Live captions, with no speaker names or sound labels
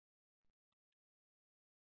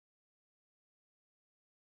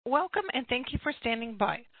Welcome and thank you for standing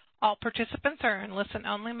by. All participants are in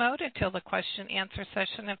listen-only mode until the question-answer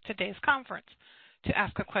session of today's conference. To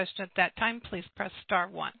ask a question at that time, please press star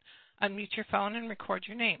one. Unmute your phone and record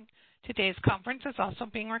your name. Today's conference is also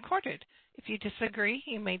being recorded. If you disagree,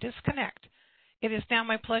 you may disconnect. It is now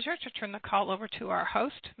my pleasure to turn the call over to our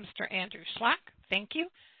host, Mr. Andrew Schlack. Thank you,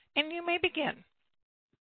 and you may begin.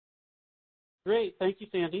 Great. Thank you,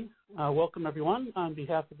 Sandy. Welcome, everyone. On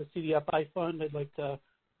behalf of the CDFI Fund, I'd like to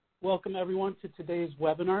welcome everyone to today's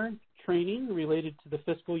webinar training related to the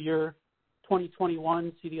fiscal year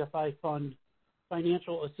 2021 CDFI Fund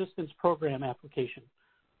Financial Assistance Program application.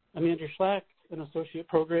 I'm Andrew Schlack, an Associate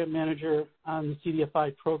Program Manager on the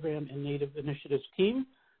CDFI Program and Native Initiatives team,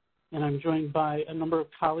 and I'm joined by a number of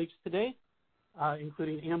colleagues today,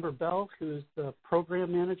 including Amber Bell, who is the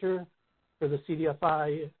Program Manager for the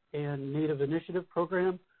CDFI and Native Initiative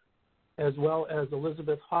Program, as well as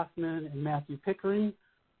Elizabeth Hoffman and Matthew Pickering,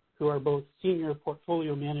 who are both Senior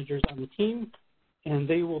Portfolio Managers on the team, and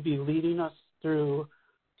they will be leading us through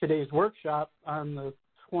today's workshop on the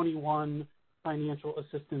 21 Financial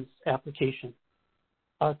Assistance application.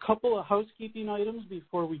 A couple of housekeeping items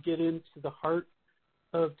before we get into the heart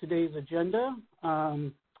of today's agenda,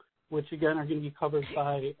 which again are going to be covered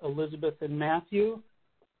by Elizabeth and Matthew.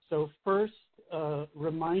 So first, a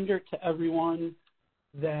reminder to everyone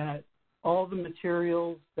that all the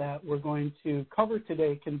materials that we're going to cover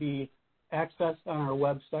today can be accessed on our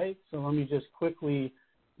website. So let me just quickly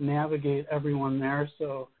navigate everyone there.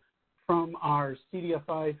 So from our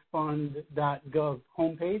cdfifund.gov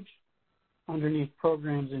homepage, underneath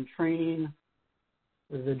Programs and Training,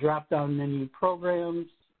 there's a drop-down menu Programs,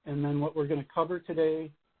 and then what we're going to cover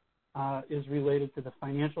today is related to the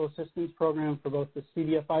Financial Assistance Program for both the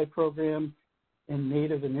CDFI program and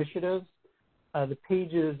Native Initiatives. The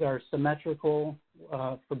pages are symmetrical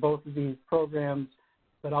for both of these programs,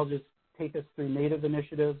 but I'll just take us through Native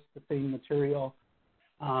Initiatives. The same material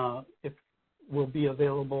will be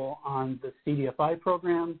available on the CDFI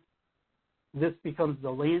program. This becomes the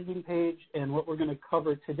landing page, and what we're going to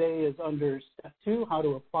cover today is under Step 2, how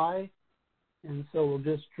to apply. And so we'll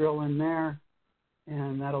just drill in there,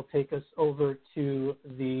 and that'll take us over to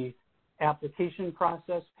the application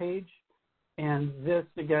process page. And this,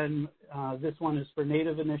 again, this one is for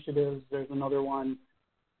Native Initiatives. There's another one,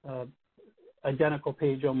 identical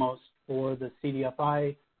page almost, for the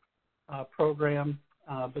CDFI program.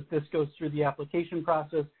 But this goes through the application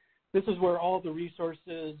process. This is where all the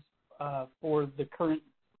resources for the current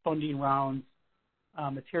funding rounds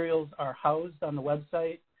materials are housed on the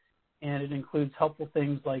website. And it includes helpful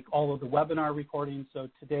things like all of the webinar recordings. So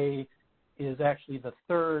today is actually the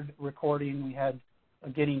third recording. We had a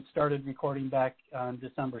Getting Started recording back on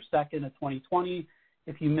December 2nd of 2020.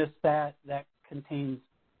 If you missed that, that contains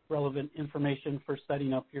relevant information for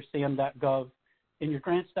setting up your SAM.gov and your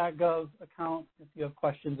grants.gov account if you have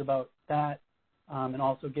questions about that, and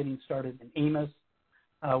also getting started in AMIS.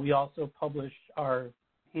 We also publish our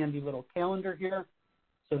handy little calendar here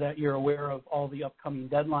so that you're aware of all the upcoming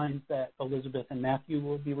deadlines that Elizabeth and Matthew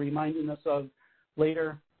will be reminding us of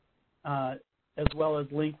later, as well as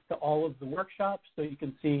links to all of the workshops. So you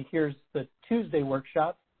can see here's the Tuesday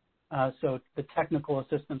workshop. So the Technical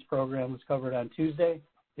Assistance Program was covered on Tuesday.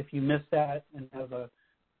 If you missed that and have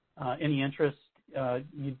any interest,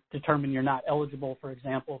 you determine you're not eligible, for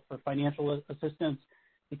example, for financial assistance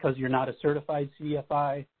because you're not a certified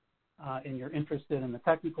CDFI, and you're interested in the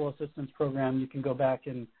Technical Assistance Program, you can go back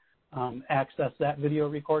and access that video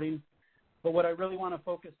recording. But what I really want to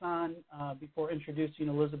focus on before introducing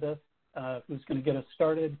Elizabeth, who's going to get us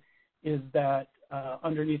started, is that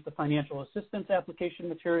underneath the financial assistance application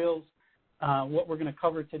materials, what we're going to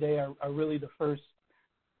cover today are really the first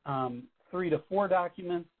 3 to 4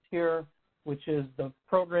 documents here, which is the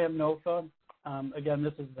program NOFA. Again,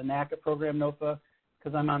 this is the NACA program NOFA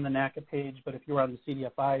because I'm on the NACA page, but if you were on the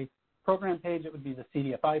CDFI program page, it would be the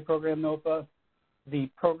CDFI program NOFA. The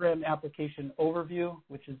program application overview,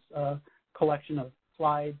 which is a collection of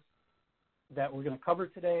slides that we're going to cover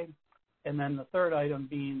today. And then the third item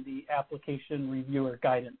being the application reviewer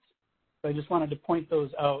guidance. So I just wanted to point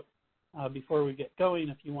those out before we get going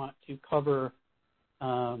if you want to cover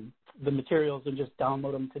the materials and just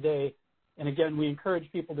download them today. And again, we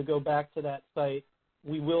encourage people to go back to that site.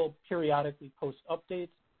 We will periodically post updates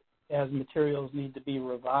as materials need to be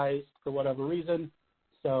revised for whatever reason.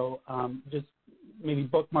 So just maybe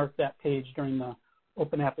bookmark that page during the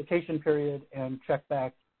open application period and check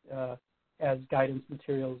back as guidance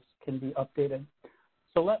materials can be updated.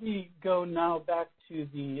 So let me go now back to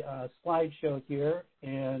the slideshow here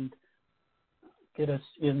and get us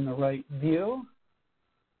in the right view.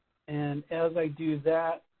 And as I do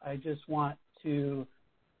that, I just want to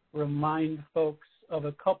remind folks of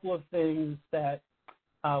a couple of things that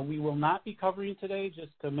we will not be covering today,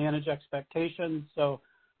 just to manage expectations. So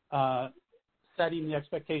setting the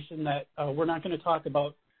expectation that we're not going to talk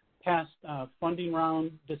about past funding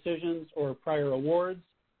round decisions or prior awards.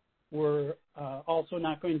 We're also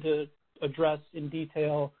not going to address in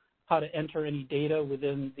detail how to enter any data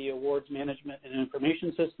within the Awards Management and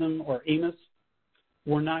Information System, or AMIS.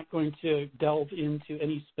 We're not going to delve into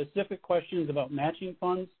any specific questions about matching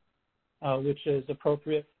funds, which is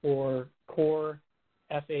appropriate for core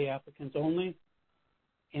FA applicants only.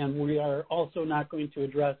 And we are also not going to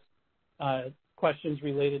address questions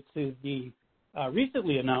related to the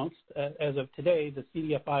recently announced, as of today, the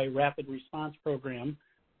CDFI Rapid Response Program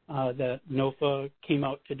that NOFA came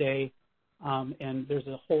out today. And there's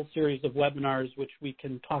a whole series of webinars which we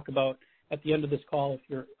can talk about at the end of this call if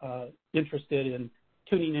you're interested in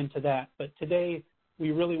tuning into that. But today,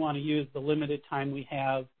 we really want to use the limited time we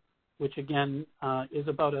have, which again is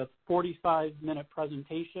about a 45-minute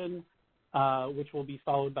presentation, which will be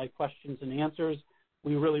followed by questions and answers.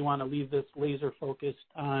 We really want to leave this laser focused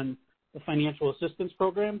on the financial assistance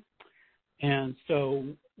program. And so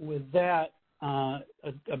with that,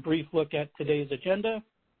 a brief look at today's agenda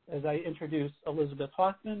as I introduce Elizabeth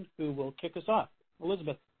Hoffman, who will kick us off.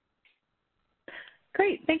 Elizabeth.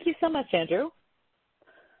 Great. Thank you so much, Andrew.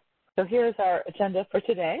 So here's our agenda for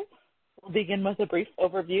today. We'll begin with a brief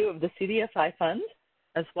overview of the CDFI Fund,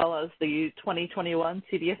 as well as the 2021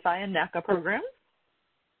 CDFI and NACA programs.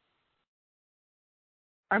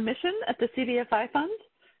 Our mission at the CDFI Fund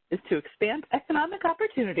is to expand economic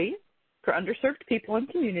opportunity for underserved people and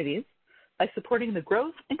communities by supporting the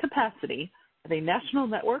growth and capacity of a national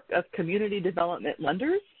network of community development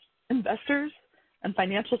lenders, investors, and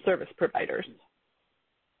financial service providers.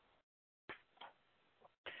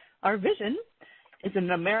 Our vision is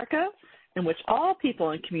an America in which all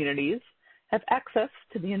people and communities have access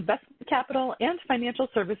to the investment capital and financial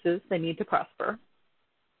services they need to prosper.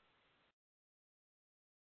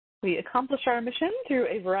 We accomplish our mission through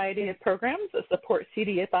a variety of programs that support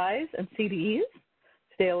CDFIs and CDEs.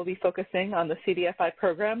 Today we'll be focusing on the CDFI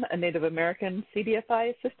program, a Native American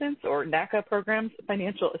CDFI Assistance, or NACA program's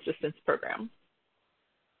Financial Assistance Program.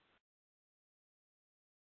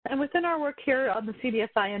 And within our work here on the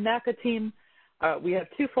CDFI and NACA team, we have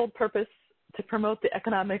twofold purpose: to promote the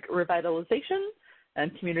economic revitalization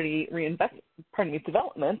and community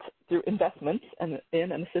development through investments in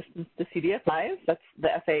and assistance to CDFIs. That's the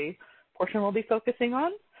FA portion we'll be focusing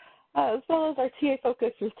on, as well as our TA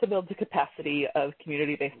focus is to build the capacity of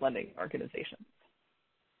community-based lending organizations.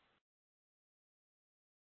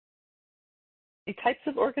 The types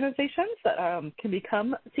of organizations that can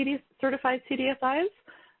become certified CDFIs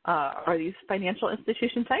are these financial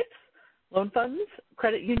institution types: loan funds,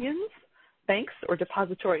 credit unions, banks or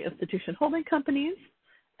depository institution holding companies,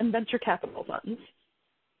 and venture capital funds.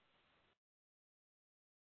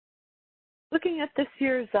 Looking at this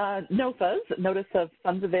year's NOFAs, Notice of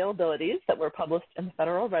Funds Availabilities, that were published in the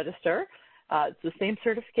Federal Register, it's the same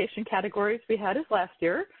certification categories we had as last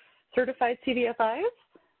year: certified CDFIs,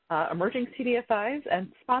 emerging CDFIs,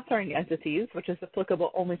 and sponsoring entities, which is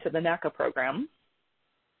applicable only to the NACA program.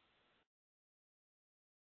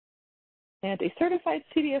 And a certified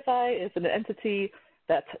CDFI is an entity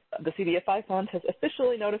that the CDFI Fund has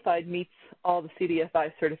officially notified meets all the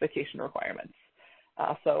CDFI certification requirements.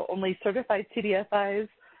 So only certified CDFIs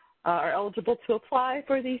are eligible to apply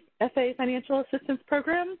for the FA Financial Assistance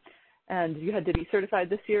Program, and you had to be certified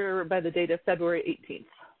this year by the date of February 18th.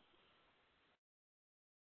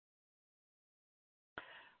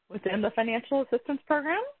 Within the Financial Assistance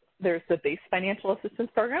Program, there's the Base Financial Assistance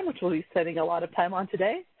Program, which we'll be spending a lot of time on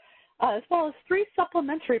today, as well as 3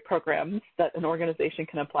 supplementary programs that an organization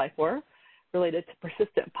can apply for related to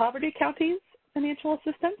persistent poverty counties financial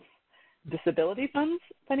assistance, disability funds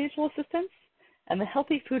financial assistance, and the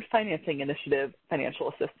Healthy Food Financing Initiative financial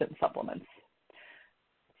assistance supplements.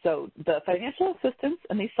 So the financial assistance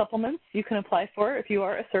and these supplements you can apply for if you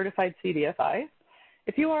are a certified CDFI.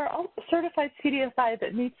 If you are a certified CDFI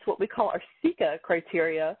that meets what we call our CECA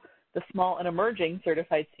criteria, the small and emerging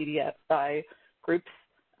certified CDFI groups,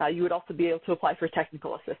 you would also be able to apply for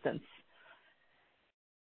technical assistance.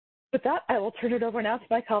 With that, I will turn it over now to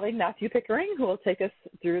my colleague, Matthew Pickering, who will take us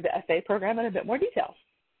through the FA program in a bit more detail.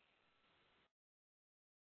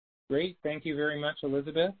 Great. Thank you very much,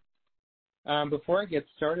 Elizabeth. Before I get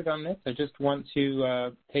started on this, I just want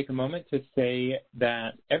to take a moment to say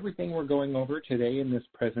that everything we're going over today in this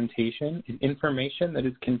presentation is information that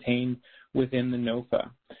is contained within the NOFA.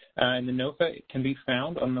 And the NOFA can be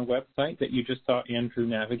found on the website that you just saw Andrew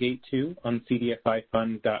navigate to on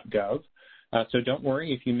cdfifund.gov. So don't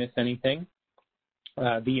worry if you miss anything.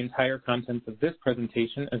 The entire contents of this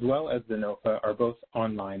presentation, as well as the NOFA, are both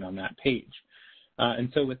online on that page. And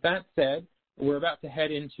so with that said, we're about to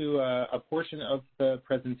head into a portion of the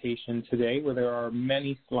presentation today where there are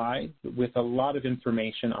many slides with a lot of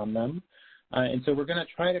information on them. And so we're going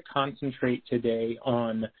to try to concentrate today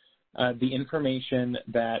on the information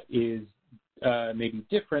that is maybe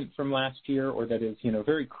different from last year, or that is,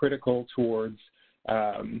 very critical towards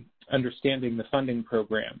understanding the funding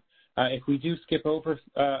program. If we do skip over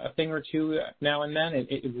a thing or two now and then,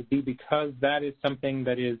 it will be because that is something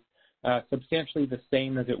that is substantially the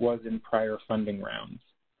same as it was in prior funding rounds.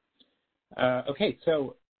 Okay,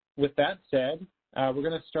 so with that said, we're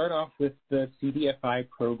going to start off with the CDFI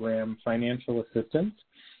program financial assistance.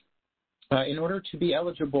 In order to be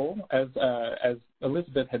eligible, as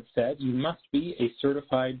Elizabeth had said, you must be a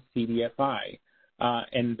certified CDFI.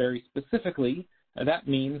 And very specifically, that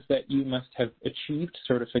means that you must have achieved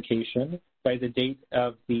certification by the date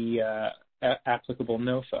of the applicable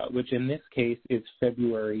NOFA, which in this case is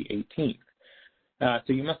February 18th.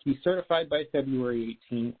 So you must be certified by February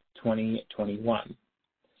 18th, 2021.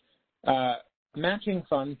 Matching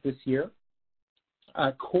funds this year.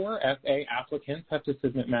 Core FA applicants have to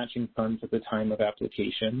submit matching funds at the time of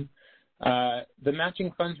application. The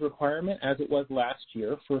matching funds requirement, as it was last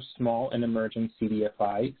year for small and emerging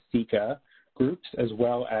CDFI, CECA groups, as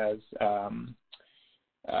well as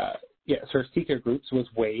CECA groups, was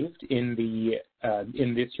waived in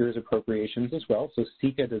this year's appropriations as well. So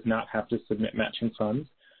CECA does not have to submit matching funds.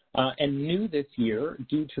 And new this year,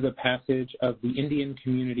 due to the passage of the Indian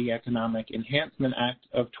Community Economic Enhancement Act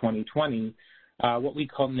of 2020, what we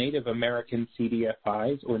call Native American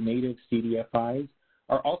CDFIs or Native CDFIs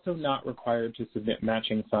are also not required to submit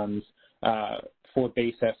matching funds for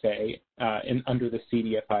base FA under the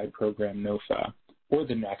CDFI program NOFA or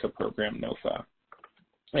the NACA program NOFA.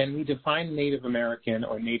 And we define Native American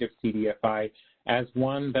or Native CDFI as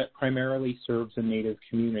one that primarily serves a Native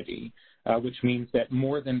community, which means that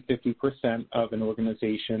more than 50% of an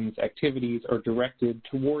organization's activities are directed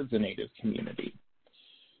towards a Native community.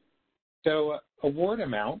 So award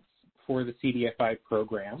amounts for the CDFI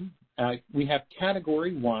program, we have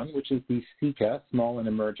Category 1, which is the CECA, small and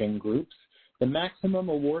emerging groups. The maximum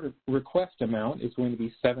award request amount is going to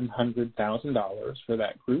be $700,000 for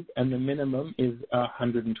that group, and the minimum is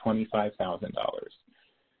 $125,000.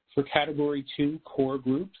 For Category 2 core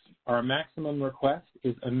groups, our maximum request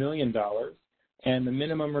is $1 million, and the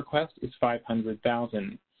minimum request is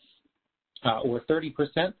 $500,000, or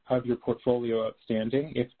 30% of your portfolio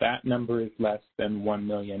outstanding if that number is less than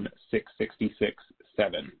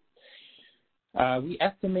 $1,666,700. We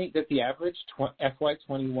estimate that the average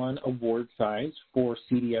FY21 award size for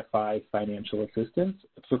CDFI financial assistance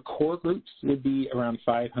for core groups would be around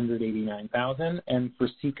 $589,000, and for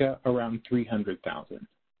CECA around $300,000.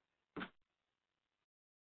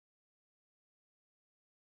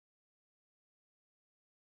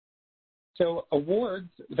 So awards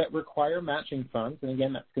that require matching funds, and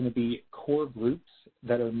again, that's going to be core groups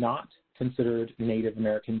that are not considered Native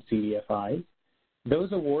American CDFIs.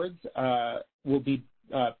 Those awards will be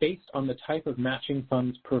based on the type of matching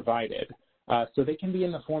funds provided. So they can be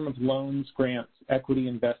in the form of loans, grants, equity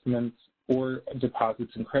investments, or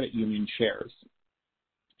deposits and credit union shares.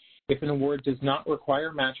 If an award does not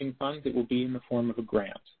require matching funds, it will be in the form of a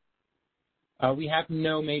grant. We have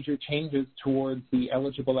no major changes towards the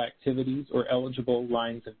eligible activities or eligible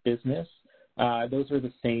lines of business. Those are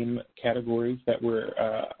the same categories that were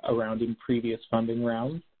around in previous funding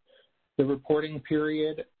rounds. The reporting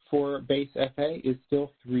period for base FA is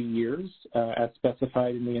still 3 years, as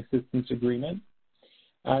specified in the assistance agreement.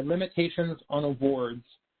 Limitations on awards.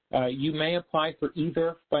 You may apply for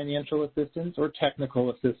either financial assistance or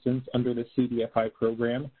technical assistance under the CDFI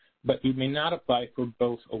program, but you may not apply for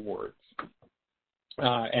both awards.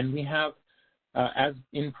 And we have, as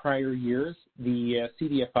in prior years, the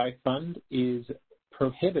CDFI fund is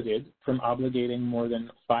prohibited from obligating more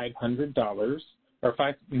than $500 or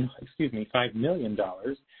 $5 million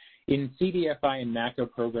in CDFI and NACA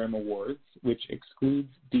program awards, which excludes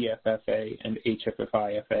DFFA and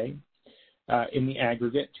HFFIFA, in the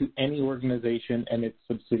aggregate to any organization and its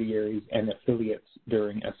subsidiaries and affiliates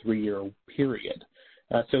during a 3-year period.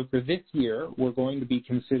 So for this year, we're going to be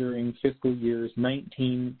considering fiscal years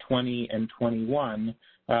 19, 20, and 21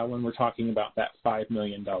 when we're talking about that $5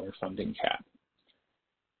 million funding cap.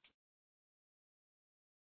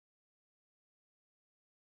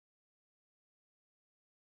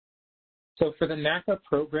 So for the NACA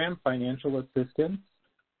program financial assistance,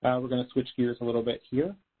 We're going to switch gears a little bit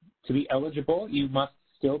here. To be eligible, you must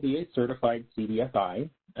still be a certified CDFI.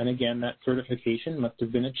 And again, that certification must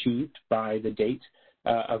have been achieved by the date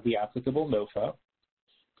of the applicable NOFA.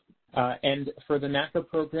 And for the NACA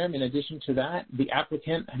program, in addition to that, the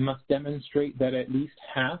applicant must demonstrate that at least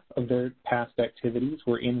half of their past activities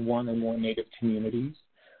were in one or more Native communities.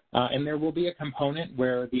 And there will be a component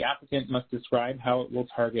where the applicant must describe how it will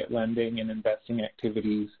target lending and investing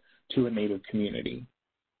activities to a Native community.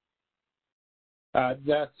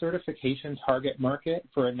 The certification target market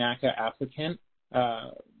for a NACA applicant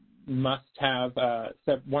must have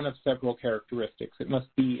one of several characteristics. It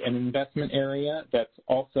must be an investment area that's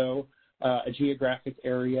also a geographic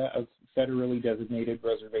area of federally designated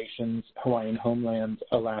reservations, Hawaiian homelands,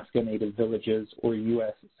 Alaska Native villages, or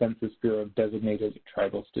U.S. Census Bureau designated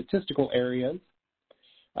tribal statistical areas,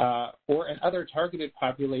 or an other targeted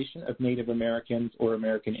population of Native Americans or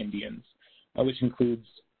American Indians, which includes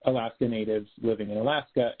Alaska Natives living in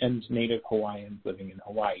Alaska and Native Hawaiians living in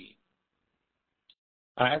Hawaii.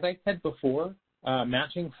 As I said before,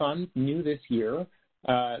 matching funds new this year,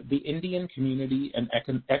 the Indian Community and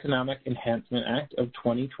Economic Enhancement Act of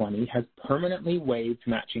 2020 has permanently waived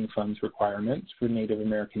matching funds requirements for Native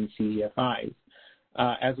American CDFIs.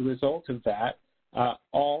 As a result of that,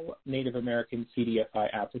 all Native American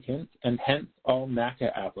CDFI applicants, and hence all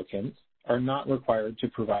NACA applicants, are not required to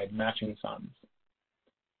provide matching funds.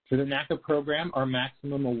 For the NACA program, our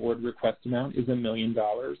maximum award request amount is $1 million,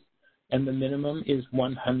 and the minimum is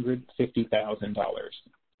 $150,000.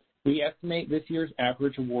 We estimate this year's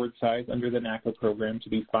average award size under the NACA program to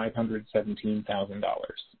be $517,000.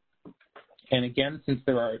 And again, since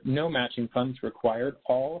there are no matching funds required,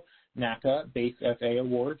 all NACA base FA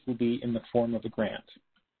awards will be in the form of a grant.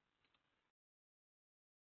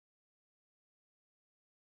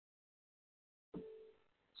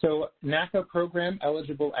 So NACA program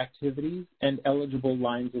eligible activities and eligible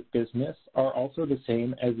lines of business are also the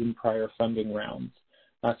same as in prior funding rounds.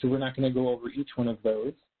 So we're not going to go over each one of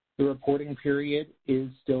those. The reporting period is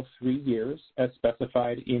still 3 years as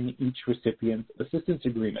specified in each recipient's assistance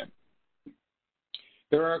agreement.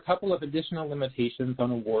 There are a couple of additional limitations on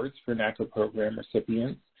awards for NACA program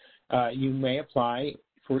recipients. You may apply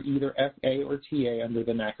for either FA or TA under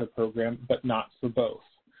the NACA program, but not for both.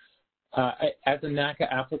 As a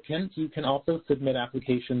NACA applicant, you can also submit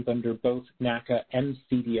applications under both NACA and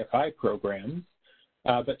CDFI programs,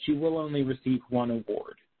 but you will only receive one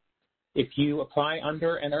award. If you apply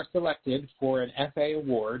under and are selected for an FA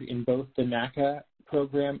award in both the NACA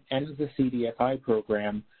program and the CDFI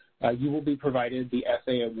program, you will be provided the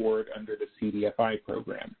FA award under the CDFI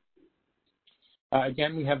program.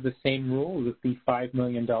 Again, we have the same rule with the $5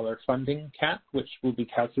 million funding cap, which will be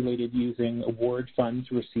calculated using award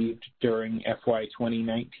funds received during FY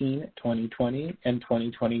 2019, 2020, and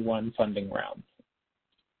 2021 funding rounds.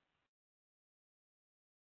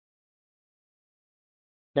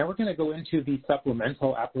 Now we're going to go into the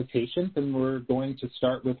supplemental applications, and we're going to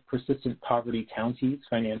start with Persistent Poverty Counties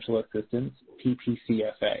Financial Assistance,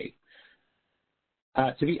 PPCFA.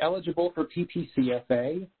 To be eligible for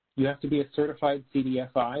PPCFA, you have to be a certified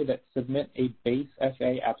CDFI that submit a base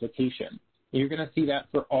FA application. You're going to see that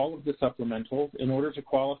for all of the supplementals. In order to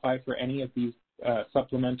qualify for any of these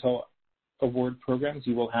supplemental award programs,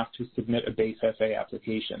 you will have to submit a base FA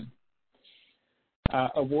application.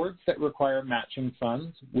 Awards that require matching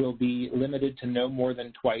funds will be limited to no more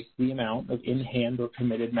than twice the amount of in-hand or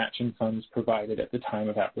committed matching funds provided at the time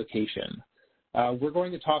of application. We're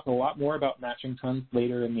going to talk a lot more about matching funds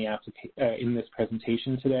later in this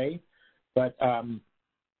presentation today, but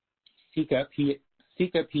CEQA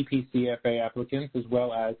PPCFA applicants as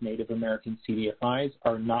well as Native American CDFIs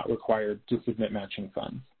are not required to submit matching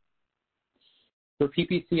funds. For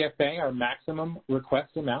PPCFA, our maximum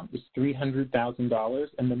request amount is $300,000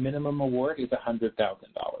 and the minimum award is $100,000.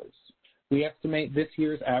 We estimate this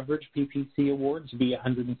year's average PPC award to be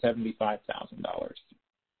 $175,000.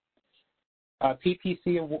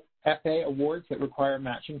 PPCFA awards that require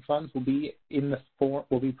matching funds will be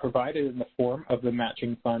provided in the form of the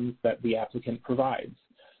matching funds that the applicant provides.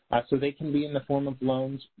 So they can be in the form of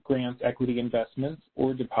loans, grants, equity investments,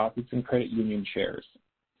 or deposits in credit union shares.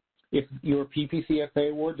 If your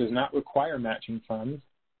PPCFA award does not require matching funds,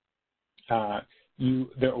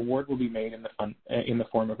 the award will be made in the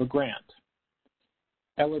form of a grant.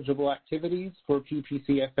 Eligible activities for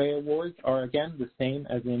PPCFA awards are, again, the same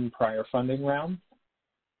as in prior funding rounds.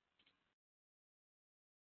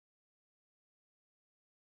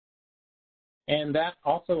 And that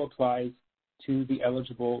also applies to the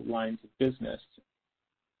eligible lines of business.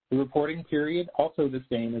 The reporting period, also the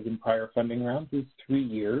same as in prior funding rounds, is 3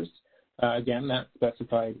 years. Again, that's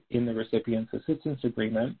specified in the recipient's assistance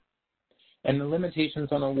agreement. And the limitations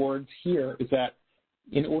on awards here is that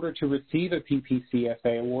in order to receive a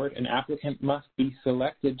PPCFA award, an applicant must be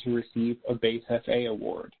selected to receive a base FA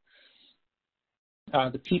award.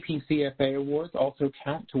 The PPCFA awards also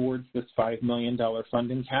count towards this $5 million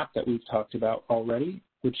funding cap that we've talked about already,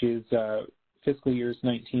 which is fiscal years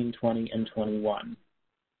 19, 20, and 21.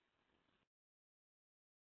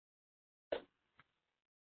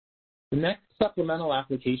 The next supplemental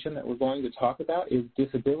application that we're going to talk about is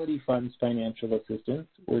Disability Funds Financial Assistance,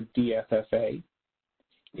 or DFFA.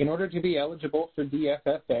 In order to be eligible for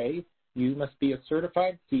DFFA, you must be a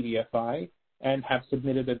certified CDFI and have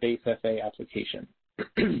submitted a base FA application.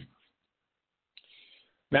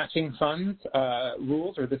 Matching funds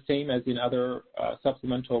rules are the same as in other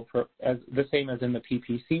the same as in the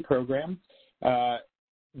PPC program.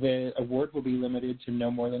 The award will be limited to no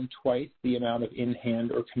more than twice the amount of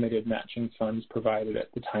in-hand or committed matching funds provided at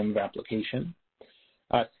the time of application.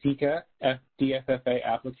 CECA DFFA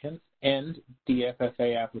applicants and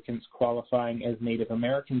DFFA applicants qualifying as Native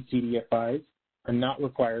American CDFIs are not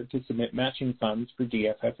required to submit matching funds for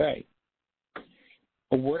DFFA.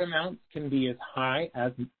 Award amounts can be as high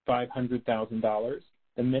as $500,000.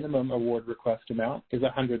 The minimum award request amount is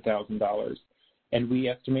 $100,000, and we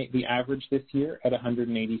estimate the average this year at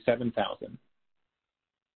 $187,000.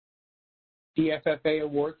 DFFA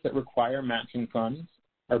awards that require matching funds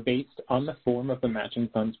are based on the form of the matching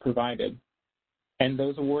funds provided, and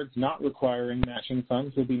those awards not requiring matching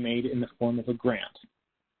funds will be made in the form of a grant.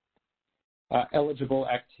 Eligible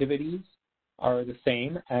activities are the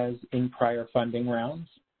same as in prior funding rounds,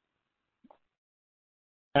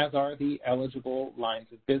 as are the eligible lines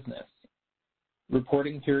of business.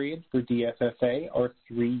 Reporting periods for DFFA are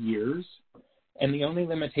 3 years, and the only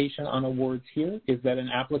limitation on awards here is that an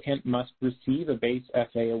applicant must receive a base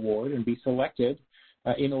FA award and be selected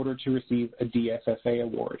in order to receive a DFFA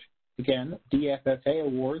award. Again, DFFA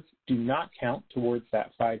awards do not count towards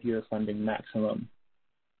that 5-year funding maximum.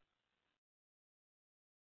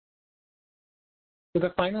 So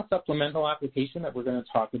the final supplemental application that we're going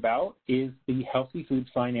to talk about is the Healthy Food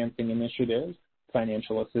Financing Initiative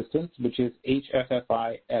Financial Assistance, which is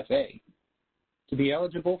HFFI-FA. To be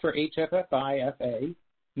eligible for HFFI-FA,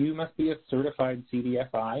 you must be a certified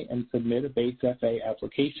CDFI and submit a base FA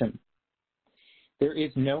application. There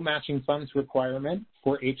is no matching funds requirement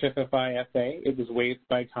for HFFI-FA. It was waived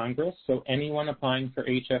by Congress, so anyone applying for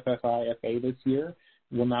HFFI-FA this year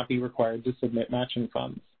will not be required to submit matching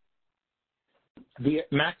funds. The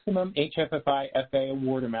maximum HFFI-FA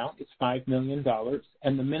award amount is $5 million,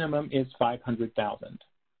 and the minimum is $500,000.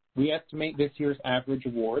 We estimate this year's average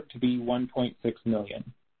award to be $1.6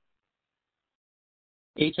 million.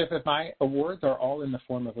 HFFI awards are all in the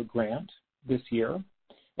form of a grant this year,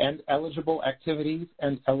 and eligible activities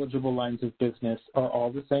and eligible lines of business are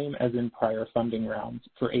all the same as in prior funding rounds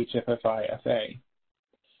for HFFI-FA.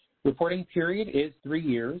 Reporting period is 3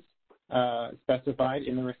 years, specified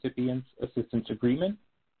in the recipient's assistance agreement.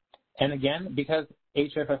 And again, because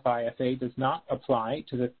HFFI-FA does not apply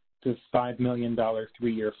to the $5 million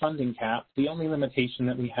 3-year funding cap, the only limitation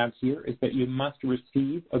that we have here is that you must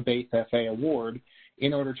receive a base FA award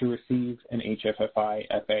in order to receive an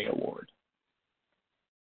HFFI-FA award.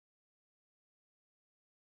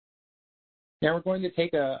 Now we're going to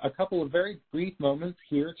take a couple of very brief moments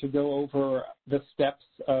here to go over the steps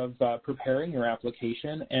of preparing your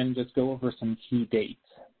application and just go over some key dates.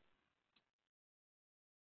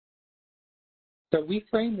 So we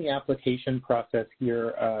frame the application process here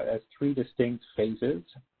as 3 distinct phases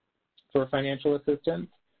for financial assistance: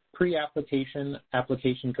 pre-application,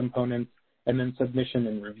 application components, and then submission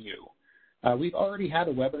and review. We've already had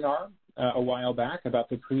a webinar a while back about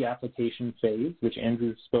the pre-application phase, which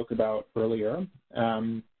Andrew spoke about earlier,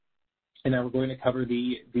 and now we're going to cover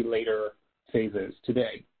the later phases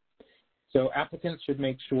today. So applicants should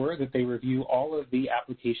make sure that they review all of the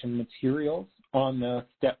application materials on the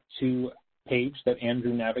Step 2 page that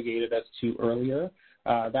Andrew navigated us to earlier.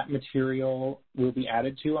 That material will be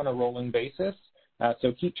added to on a rolling basis,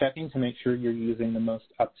 so keep checking to make sure you're using the most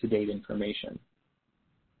up-to-date information.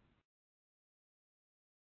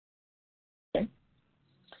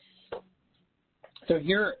 So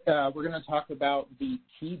here we're going to talk about the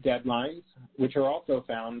key deadlines, which are also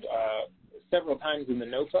found several times in the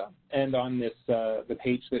NOFA and on this the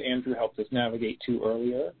page that Andrew helped us navigate to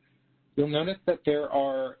earlier. You'll notice that there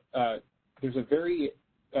are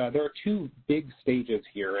 2 big stages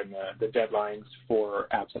here in the deadlines for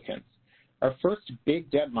applicants. Our first big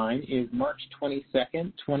deadline is March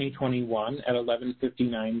 22nd, 2021 at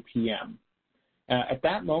 11:59 p.m. At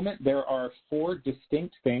that moment, there are 4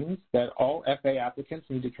 distinct things that all FA applicants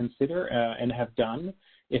need to consider and have done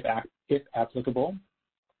if applicable.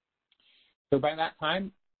 So by that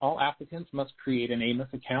time, all applicants must create an AMIS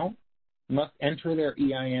account, must enter their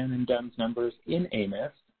EIN and DUNS numbers in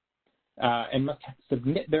AMIS, and must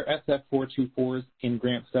submit their SF-424s in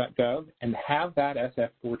grants.gov and have that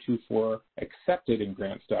SF-424 accepted in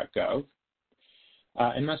grants.gov.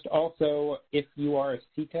 And must also, if you are a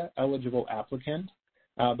CECA eligible applicant,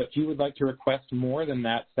 but you would like to request more than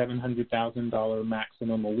that $700,000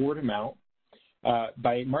 maximum award amount,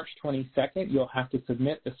 by March 22nd, you'll have to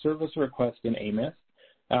submit a service request in AMIS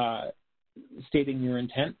stating your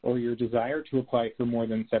intent or your desire to apply for more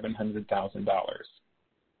than $700,000.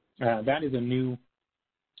 That is a new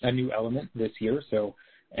element this year. So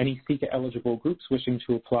any CECA eligible groups wishing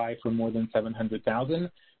to apply for more than $700,000,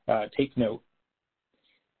 take note.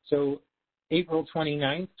 So April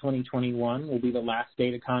 29th, 2021 will be the last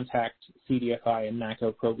day to contact CDFI and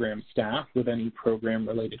NACA program staff with any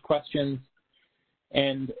program-related questions.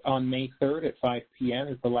 And on May 3rd at 5 p.m.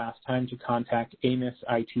 is the last time to contact AMIS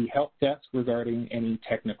IT Help Desk regarding any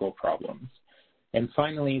technical problems. And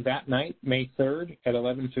finally, that night, May 3rd at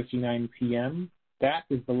 11:59 p.m., that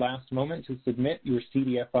is the last moment to submit your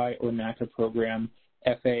CDFI or NACA program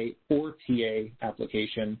FA or TA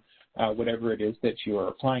application, whatever it is that you are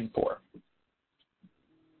applying for.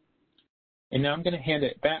 And now I'm going to hand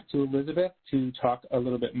it back to Elizabeth to talk a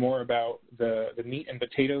little bit more about the meat and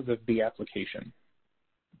potatoes of the application.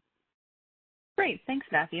 Great, thanks,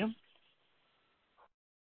 Matthew.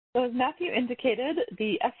 So as Matthew indicated,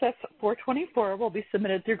 the SF-424 will be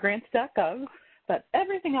submitted through grants.gov, but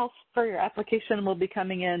everything else for your application will be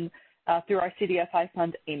coming in through our CDFI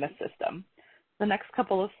Fund AMIS system. The next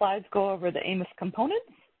couple of slides go over the AMIS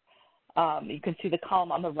components. You can see the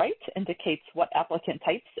column on the right indicates what applicant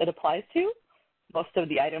types it applies to. Most of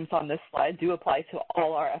the items on this slide do apply to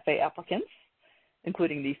all our FA applicants,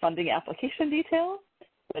 including the funding application detail,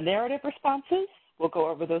 the narrative responses. We'll go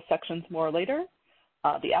over those sections more later.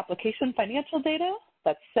 The application financial data,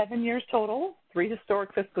 that's 7 years total, 3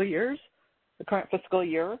 historic fiscal years, the current fiscal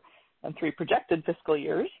year, and 3 projected fiscal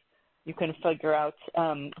years. You can figure out,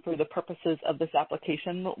 for the purposes of this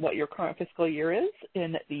application, what your current fiscal year is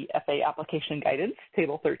in the FA application guidance,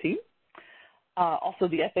 table 13. Also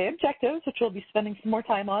the FA objectives, which we'll be spending some more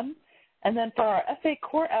time on. And then for our FA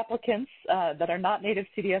core applicants that are not native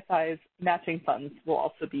CDFIs, matching funds will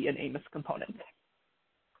also be an AMIS component.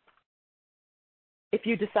 If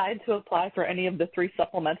you decide to apply for any of the 3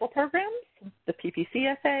 supplemental programs, the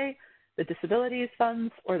PPCFA, the disabilities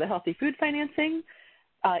funds, or the healthy food financing,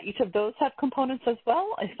 each of those have components as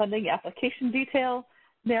well, a funding application detail,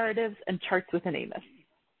 narratives, and charts within AMIS.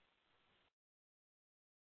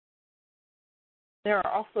 There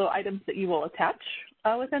are also items that you will attach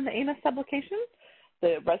within the AMIS application.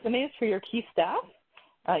 The resumes for your key staff,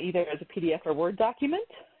 either as a PDF or Word document,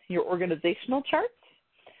 your organizational charts.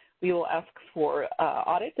 We will ask for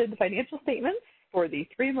audited financial statements for the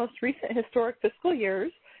 3 most recent historic fiscal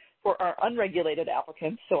years for our unregulated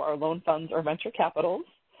applicants, so our loan funds or venture capitals.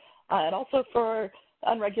 And also for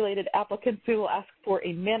unregulated applicants, we will ask for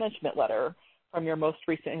a management letter from your most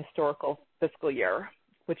recent historical fiscal year,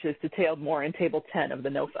 which is detailed more in Table 10 of the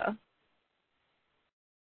NOFA.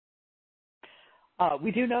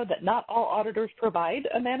 We do know that not all auditors provide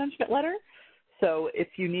a management letter. So if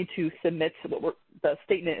you need to submit the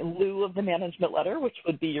statement in lieu of the management letter, which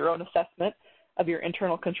would be your own assessment of your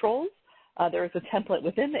internal controls, there is a template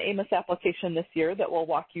within the AMIS application this year that will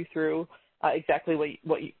walk you through exactly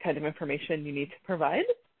what kind of information you need to provide.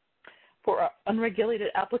 For our unregulated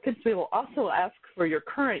applicants, we will also ask for your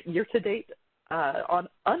current year-to-date on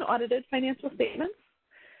unaudited financial statements.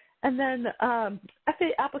 And then FA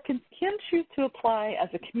applicants can choose to apply as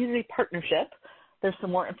a community partnership. There's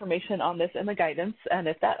some more information on this in the guidance, and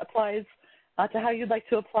if that applies to how you'd like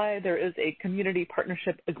to apply, there is a community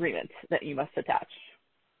partnership agreement that you must attach.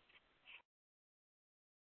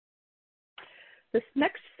 This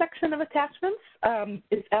next section of attachments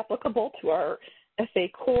is applicable to our FA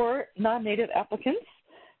core non-native applicants.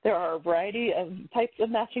 There are a variety of types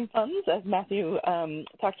of matching funds, as Matthew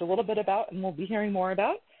talked a little bit about and we'll be hearing more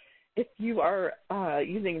about. If you are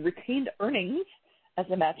using retained earnings as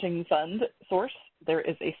a matching fund source, there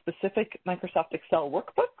is a specific Microsoft Excel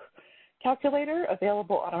workbook calculator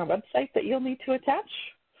available on our website that you'll need to attach.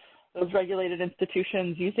 Those regulated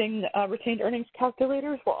institutions using retained earnings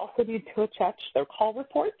calculators will also need to attach their call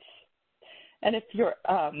reports. And if your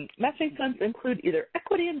matching funds include either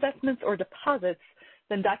equity investments or deposits,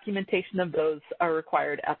 then documentation of those are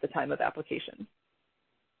required at the time of application.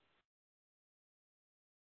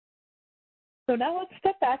 So now let's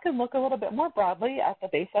step back and look a little bit more broadly at the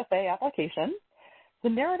base FA application. The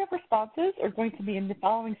narrative responses are going to be in the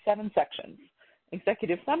following 7 sections: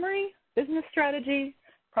 executive summary, business strategy,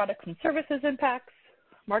 products and services impacts,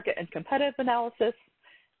 market and competitive analysis,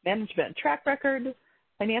 management and track record,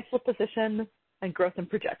 financial position, and growth and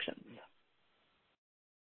projections.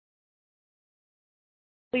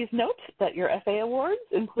 Please note that your FA awards,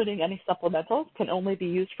 including any supplementals, can only be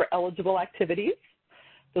used for eligible activities.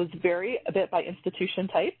 Those vary a bit by institution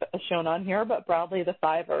type, as shown on here, but broadly the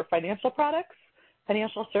 5 are financial products,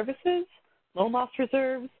 financial services, loan loss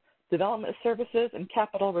reserves, development services, and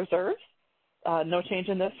capital reserves. No change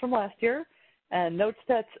in this from last year. And note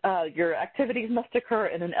that your activities must occur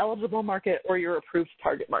in an eligible market or your approved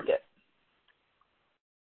target market.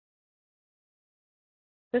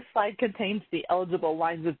 This slide contains the eligible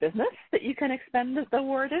lines of business that you can expend the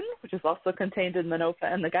award in, which is also contained in the NOFA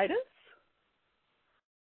and the guidance.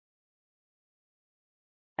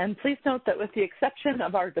 And please note that with the exception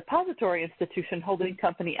of our depository institution holding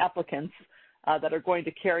company applicants that are going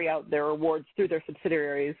to carry out their awards through their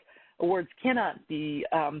subsidiaries, awards cannot be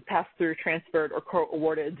passed through, transferred, or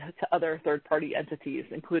co-awarded to other third-party entities,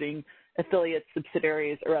 including affiliates,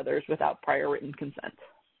 subsidiaries, or others without prior written consent.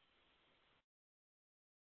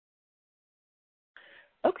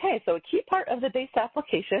 Okay, so a key part of the base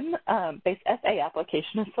application, base FA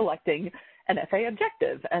application, is selecting an FA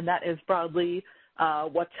objective, and that is broadly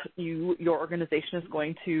what your organization is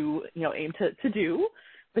going to aim to do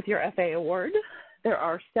with your FA award. There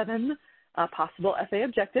are 7 possible FA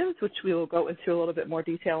objectives, which we will go into a little bit more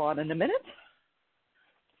detail on in a minute.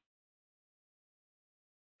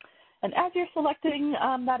 And as you're selecting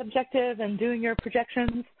that objective and doing your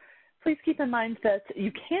projections, please keep in mind that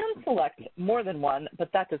you can select more than one,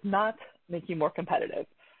 but that does not make you more competitive.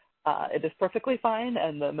 It is perfectly fine,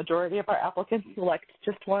 and the majority of our applicants select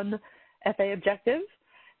just one FA objective.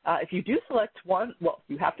 If you do select one, well,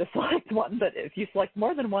 you have to select one, but if you select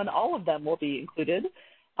more than one, all of them will be included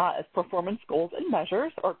as performance goals and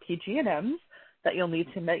measures, or PG&Ms, that you'll need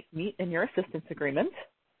to meet in your assistance agreement.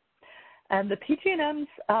 And the PG&Ms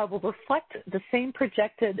will reflect the same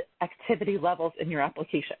projected activity levels in your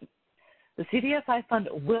application. The CDFI fund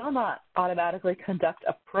will not automatically conduct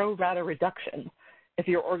a pro rata reduction if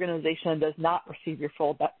your organization does not receive your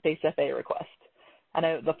full base FA request. I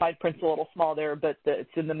know the fine print's a little small there, but it's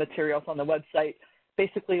in the materials on the website.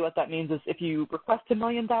 Basically what that means is if you request $1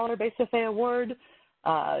 million base FA award,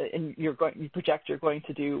 and you project you're going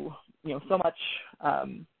to do so much,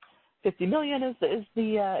 50 million is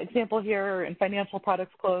the example here in financial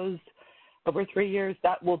products closed over 3 years,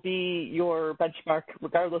 that will be your benchmark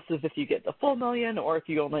regardless of if you get the full million or if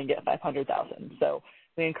you only get 500,000. So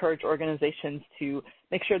we encourage organizations to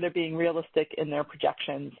make sure they're being realistic in their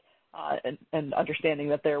projections and understanding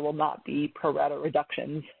that there will not be pro rata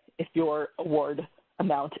reductions if your award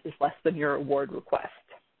amount is less than your award request.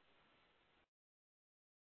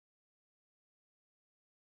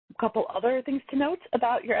 A couple other things to note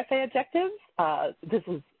about your FA objectives. This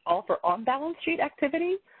is all for on-balance sheet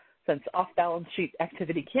activity. Since off-balance sheet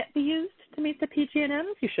activity can't be used to meet the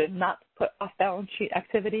PG&Ms, you should not put off-balance sheet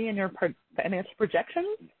activity in your financial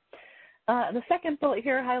projections. And the second bullet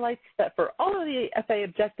here highlights that for all of the FA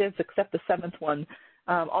objectives except the 7th one,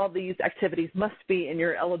 all these activities must be in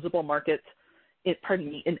your eligible market, in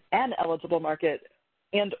an eligible market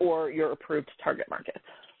and or your approved target market.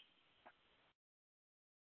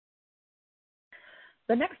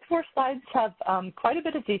 The next 4 slides have quite a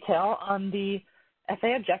bit of detail on the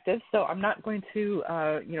FA objectives, so I'm not going to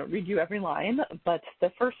read you every line, but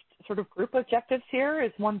the first sort of group objectives here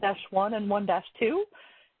is 1-1 and 1-2,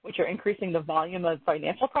 which are increasing the volume of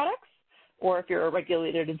financial products, or if you're a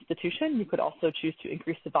regulated institution, you could also choose to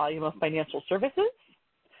increase the volume of financial services.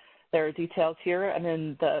 There are details here and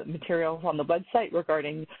in the materials on the website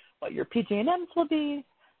regarding what your PG&Ms will be,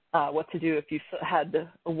 what to do if you've had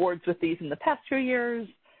awards with these in the past few years.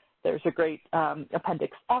 There's a great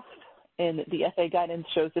Appendix F in the FA guidance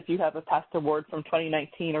shows if you have a past award from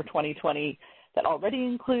 2019 or 2020 that already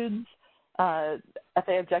includes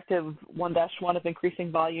FA objective 1-1 of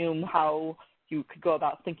increasing volume, how you could go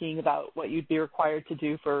about thinking about what you'd be required to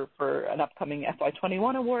do for an upcoming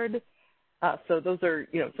FY21 award. So those are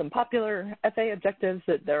some popular FA objectives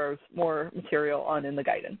that there's more material on in the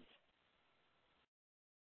guidance.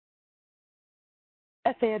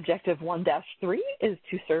 FA objective 1-3 is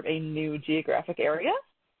to serve a new geographic area,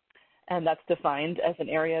 and that's defined as an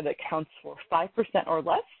area that counts for 5% or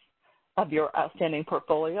less of your outstanding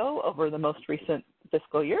portfolio over the most recent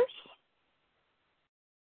fiscal years.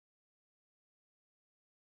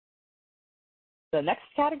 The next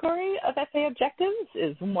category of FA objectives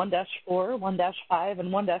is 1-4, 1-5, and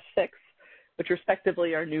 1-6, which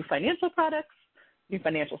respectively are new financial products, new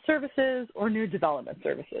financial services, or new development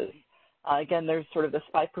services. Again, there's sort of this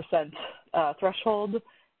 5% threshold.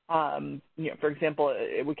 For example,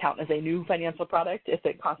 it would count as a new financial product if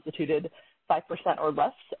it constituted 5% or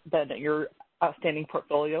less than your outstanding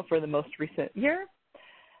portfolio for the most recent year.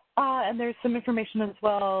 And there's some information as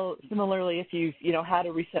well. Similarly, if you've had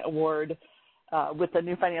a recent award with a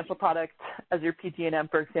new financial product as your PG&M,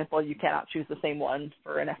 for example, you cannot choose the same one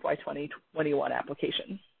for an FY 2021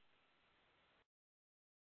 application.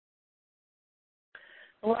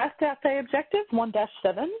 The last FA objective, 1-7,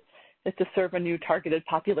 is to serve a new targeted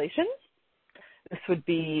population. This would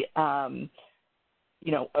be, a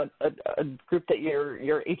group that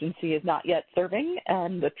your agency is not yet serving,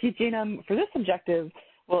 and the PG&M for this objective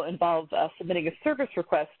will involve submitting a service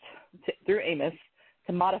request through AMIS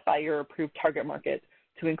to modify your approved target market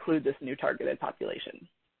to include this new targeted population.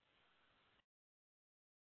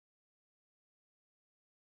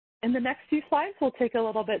 In the next few slides, we'll take a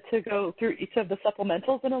little bit to go through each of the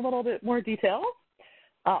supplementals in a little bit more detail.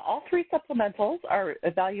 All three supplementals are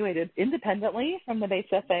evaluated independently from the base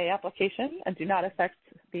FA application and do not affect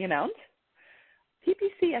the amount.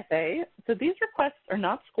 PPCFA, so these requests are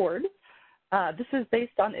not scored. This is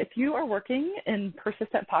based on if you are working in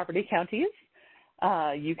persistent poverty counties,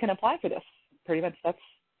 you can apply for this. Pretty much that's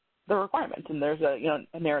the requirement, and there's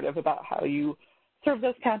a narrative about how you serve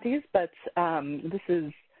those counties, but this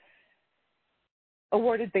is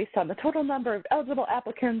awarded based on the total number of eligible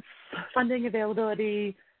applicants, funding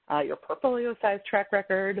availability, your portfolio size track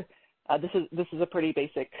record. This is a pretty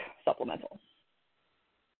basic supplemental.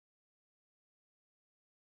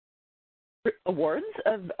 Awardees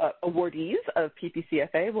of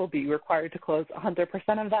PPCFA will be required to close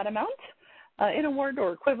 100% of that amount in award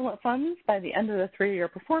or equivalent funds by the end of the 3-year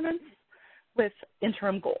performance with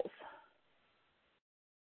interim goals.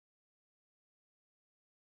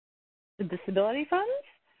 The disability funds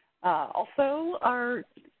also are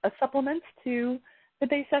a supplement to the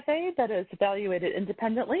base FA that is evaluated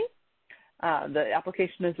independently. The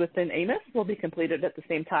application is within AMIS, will be completed at the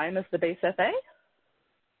same time as the base FA.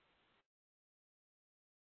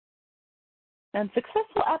 And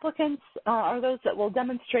successful applicants are those that will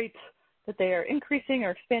demonstrate that they are increasing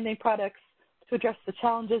or expanding products to address the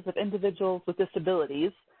challenges of individuals with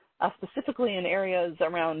disabilities, specifically in areas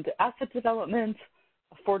around asset development,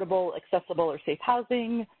 affordable, accessible, or safe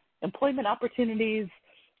housing, employment opportunities,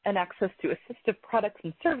 and access to assistive products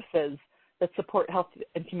and services that support health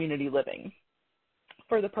and community living.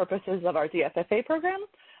 For the purposes of our DFFA program,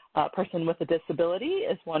 a person with a disability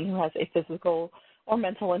is one who has a physical or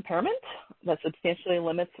mental impairment that substantially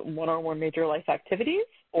limits one or more major life activities,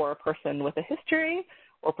 or a person with a history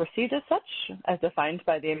or perceived as such, as defined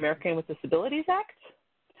by the American with Disabilities Act.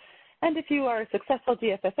 And if you are a successful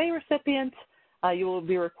DFFA recipient, you will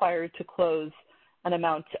be required to close an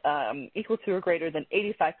amount equal to or greater than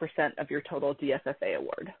 85% of your total DFFA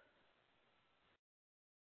award.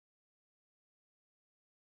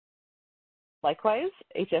 Likewise,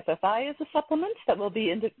 HFFI is a supplement that will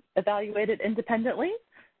be evaluated independently,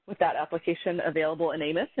 with that application available in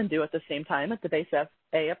AMIS and due at the same time as the base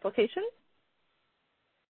FA application.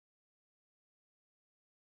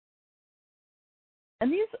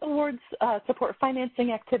 And these awards support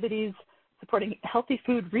financing activities supporting healthy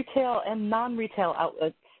food retail and non-retail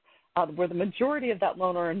outlets, where the majority of that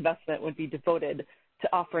loan or investment would be devoted to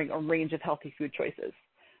offering a range of healthy food choices.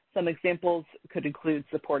 Some examples could include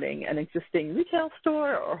supporting an existing retail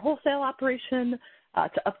store or wholesale operation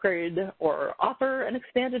to upgrade or offer an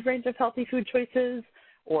expanded range of healthy food choices,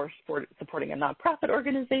 or supporting a nonprofit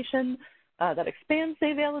organization that expands the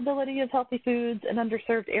availability of healthy foods in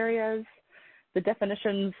underserved areas. The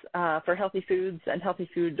definitions for healthy foods and healthy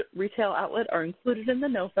food retail outlet are included in the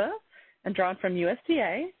NOFA and drawn from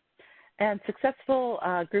USDA. And successful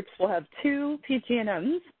groups will have 2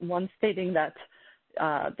 PG&Ms, one stating that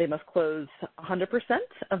they must close 100%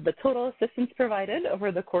 of the total assistance provided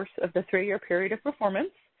over the course of the 3-year period of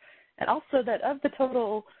performance, and also that of the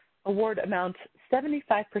total award amount,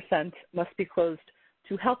 75% must be closed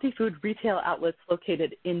to healthy food retail outlets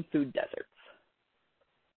located in food deserts.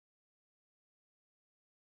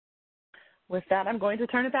 With that, I'm going to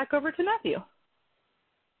turn it back over to Matthew.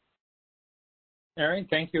 All right,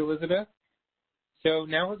 thank you, Elizabeth. So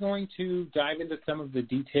now we're going to dive into some of the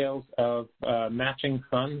details of matching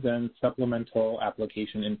funds and supplemental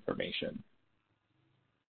application information.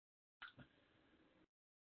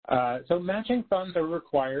 So matching funds are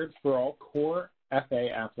required for all core FA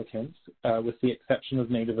applicants, with the exception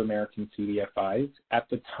of Native American CDFIs, at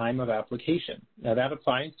the time of application. Now that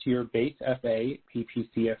applies to your base FA,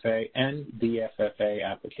 PPCFA, and DFFA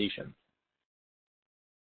applications.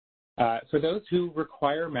 For those who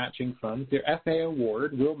require matching funds, their FA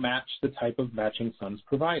award will match the type of matching funds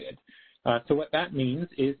provided. So what that means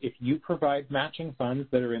is if you provide matching funds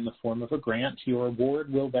that are in the form of a grant, your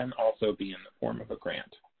award will then also be in the form of a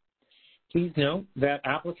grant. Please note that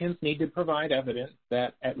applicants need to provide evidence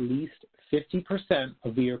that at least 50%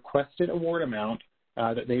 of the requested award amount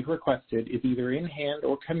that they've requested is either in hand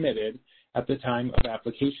or committed at the time of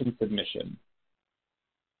application submission.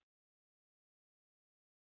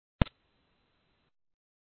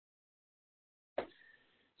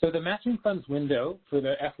 So the matching funds window for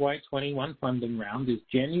the FY21 funding round is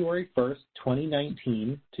January 1st,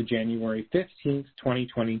 2019 to January 15th,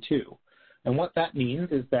 2022. And what that means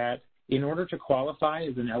is that in order to qualify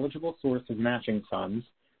as an eligible source of matching funds,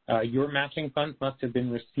 your matching funds must have been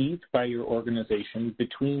received by your organization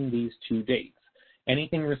between these two dates.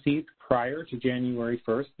 Anything received prior to January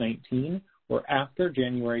 1st, 19 or after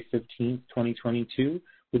January 15th, 2022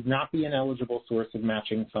 would not be an eligible source of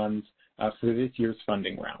matching funds for this year's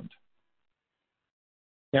funding round.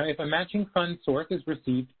 Now, if a matching fund source is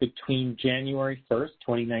received between January 1st,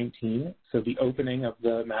 2019, so the opening of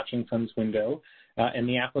the matching funds window, and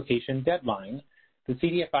the application deadline, the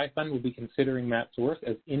CDFI fund will be considering that source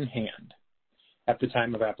as in hand at the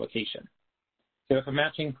time of application. So if a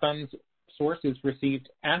matching funds source is received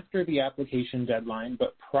after the application deadline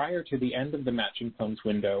but prior to the end of the matching funds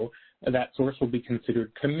window, that source will be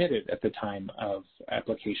considered committed at the time of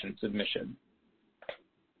application submission.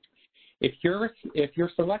 If you're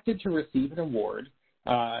selected to receive an award,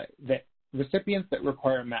 that recipients that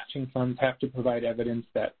require matching funds have to provide evidence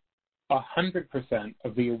that 100%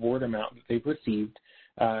 of the award amount that they've received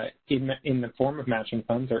in the form of matching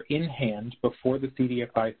funds are in hand before the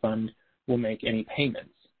CDFI fund will make any payments.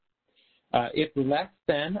 If less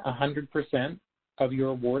than 100% of your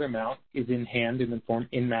award amount is in hand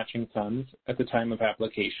in matching funds at the time of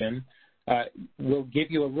application, we'll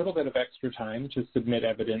give you a little bit of extra time to submit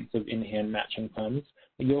evidence of in-hand matching funds.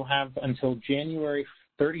 You'll have until January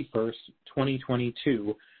 31st,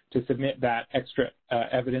 2022 to submit that extra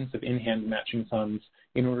evidence of in-hand matching funds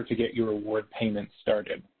in order to get your award payments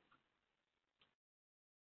started.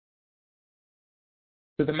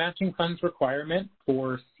 So the matching funds requirement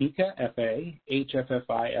for CECA FA,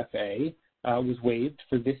 HFFI FA was waived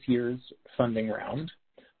for this year's funding round.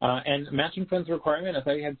 And matching funds requirement, as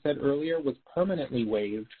I had said earlier, was permanently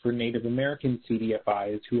waived for Native American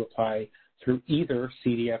CDFIs who apply through either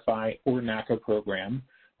CDFI or NACA program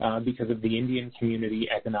because of the Indian Community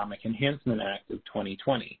Economic Enhancement Act of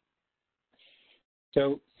 2020.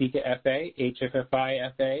 So CECA FA,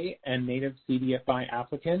 HFFI FA, and Native CDFI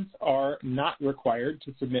applicants are not required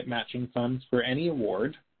to submit matching funds for any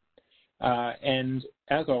award. And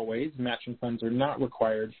as always, matching funds are not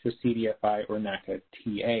required for CDFI or NACA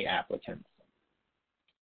TA applicants.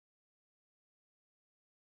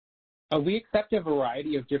 We accept a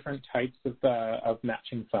variety of different types of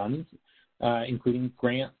matching funds, including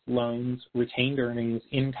grants, loans, retained earnings,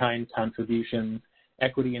 in-kind contributions,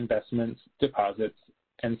 equity investments, deposits,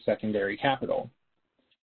 and secondary capital.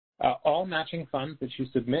 All matching funds that you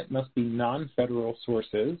submit must be non-federal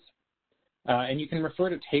sources, and you can refer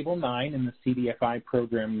to Table 9 in the CDFI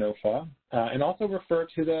program NOFA, and also refer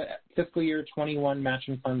to the fiscal year 21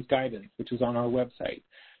 matching funds guidance, which is on our website,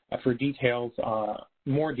 for details,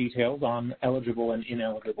 more details on eligible and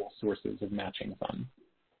ineligible sources of matching funds.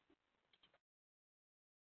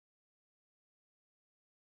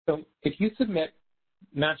 So if you submit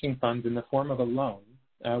matching funds in the form of a loan,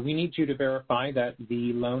 we need you to verify that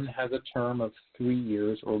the loan has a term of 3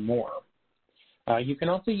 years or more. You can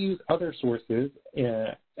also use other sources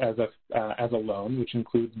as a loan, which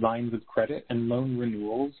includes lines of credit and loan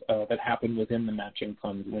renewals that happen within the matching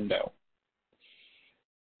funds window.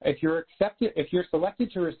 If you're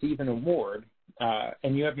selected to receive an award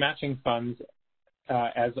and you have matching funds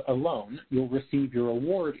as a loan, you'll receive your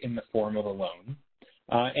award in the form of a loan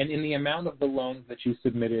and in the amount of the loan that you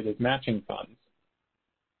submitted as matching funds.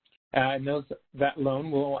 And that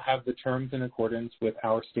loan will have the terms in accordance with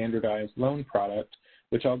our standardized loan product,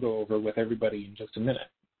 which I'll go over with everybody in just a minute.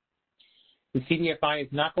 The CDFI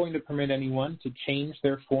is not going to permit anyone to change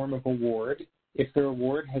their form of award if their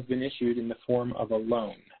award has been issued in the form of a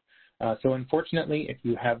loan. So unfortunately, if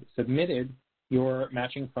you have submitted your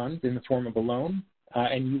matching funds in the form of a loan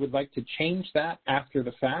and you would like to change that after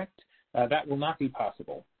the fact, that will not be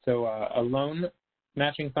possible. So a loan,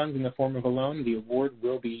 matching funds in the form of a loan, the award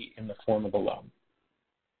will be in the form of a loan.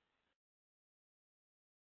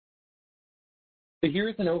 So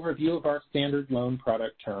here's an overview of our standard loan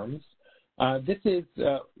product terms. This is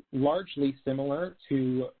largely similar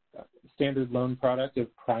to standard loan product of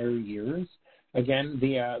prior years. Again,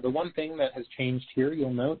 the one thing that has changed here,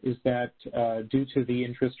 you'll note, is that due to the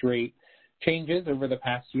interest rate changes over the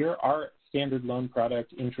past year, our standard loan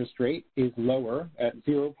product interest rate is lower at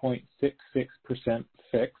 0.66%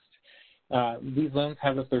 fixed. These loans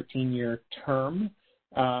have a 13-year term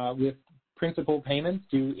with principal payments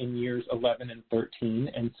due in years 11 and 13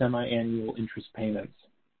 and semi-annual interest payments.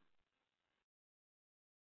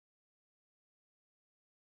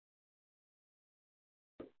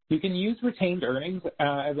 You can use retained earnings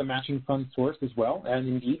as a matching fund source as well, and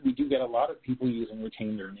indeed we do get a lot of people using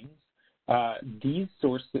retained earnings.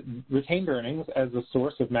 Retained earnings as a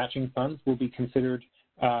source of matching funds will be considered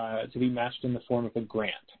to be matched in the form of a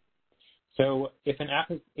grant. So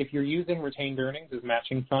if you're using retained earnings as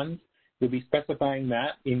matching funds, you'll be specifying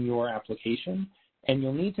that in your application, and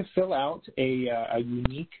you'll need to fill out a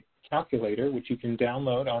unique calculator, which you can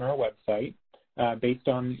download on our website based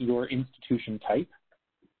on your institution type.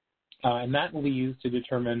 And that will be used to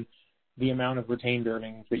determine the amount of retained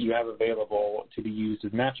earnings that you have available to be used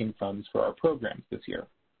as matching funds for our programs this year.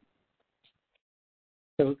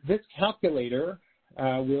 So this calculator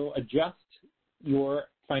will adjust your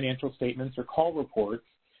financial statements or call reports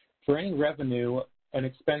for any revenue and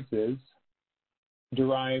expenses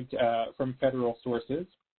derived from federal sources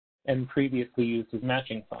and previously used as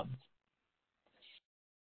matching funds.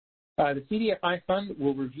 The CDFI fund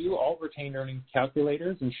will review all retained earnings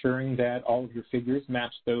calculators, ensuring that all of your figures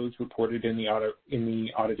match those reported in the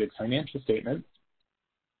audited financial statements.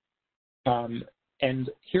 And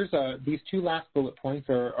here's these two last bullet points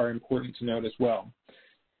are important to note as well.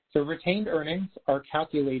 So retained earnings are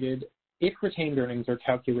calculated, if retained earnings are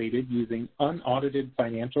calculated using unaudited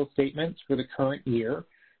financial statements for the current year,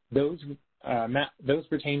 those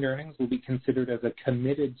retained earnings will be considered as a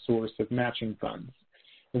committed source of matching funds.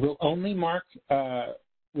 We'll only mark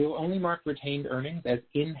retained earnings as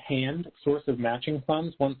in-hand source of matching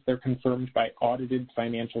funds once they're confirmed by audited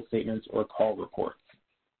financial statements or call reports.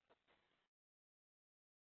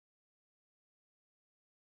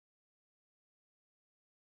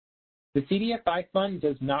 The CDFI fund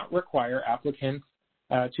does not require applicants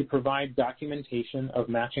to provide documentation of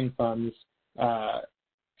matching funds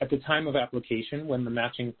at the time of application when the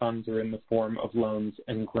matching funds are in the form of loans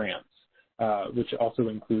and grants, which also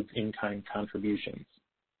includes in-kind contributions.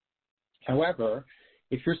 However,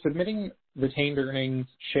 if you're submitting retained earnings,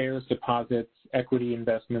 shares, deposits, equity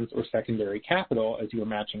investments, or secondary capital as your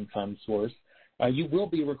matching fund source, you will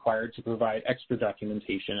be required to provide extra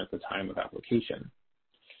documentation at the time of application.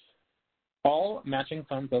 All matching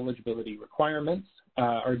funds eligibility requirements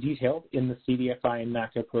are detailed in the CDFI and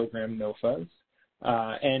NACA program NOFAs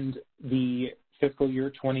and the fiscal year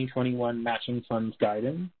 2021 matching funds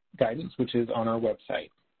guidance, which is on our website.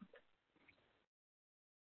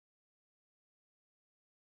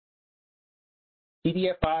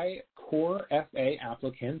 CDFI core FA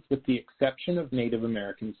applicants, with the exception of Native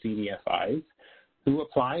American CDFIs, who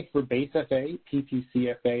apply for base FA,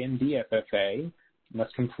 PPCFA, and DFFA,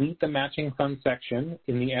 must complete the matching fund section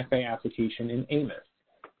in the FA application in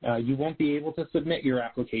AMIS. You won't be able to submit your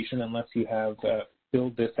application unless you have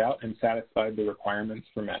filled this out and satisfied the requirements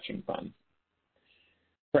for matching funds.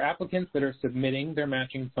 For applicants that are submitting their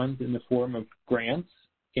matching funds in the form of grants,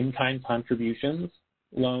 in-kind contributions,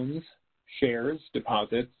 loans, shares,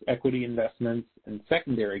 deposits, equity investments, and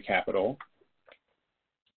secondary capital,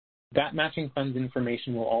 that matching funds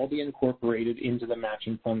information will all be incorporated into the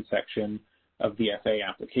matching fund section of the FA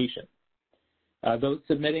application. Those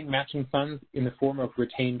submitting matching funds in the form of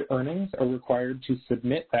retained earnings are required to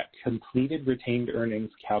submit that completed retained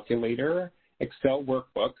earnings calculator Excel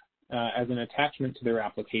workbook as an attachment to their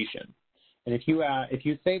application. And if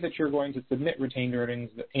you say that you're going to submit retained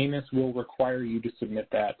earnings, the AMIS will require you to submit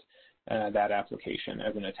that application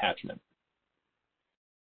as an attachment.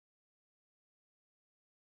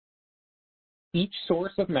 Each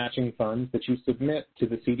source of matching funds that you submit to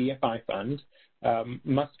the CDFI fund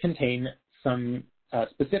must contain some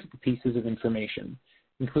specific pieces of information,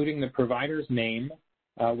 including the provider's name,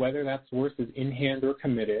 whether that source is in hand or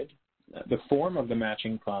committed, the form of the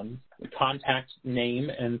matching funds, the contact name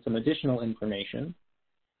and some additional information,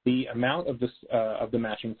 the amount of the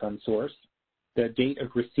matching fund source, the date of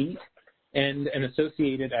receipt, and an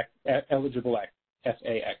associated eligible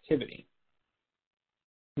FA activity.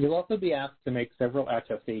 You'll also be asked to make several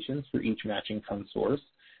attestations for each matching fund source,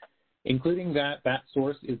 including that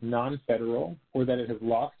source is non-federal or that it has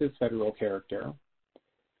lost its federal character,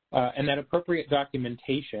 and that appropriate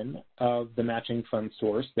documentation of the matching fund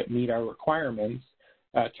source that meet our requirements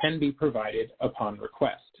can be provided upon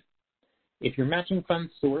request. If your matching fund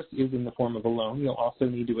source is in the form of a loan, you'll also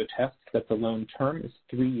need to attest that the loan term is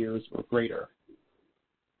 3 years or greater.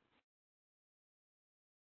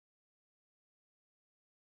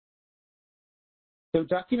 So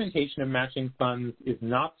documentation of matching funds is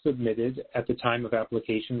not submitted at the time of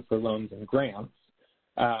application for loans and grants,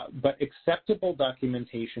 but acceptable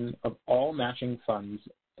documentation of all matching funds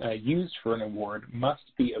used for an award must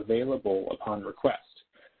be available upon request.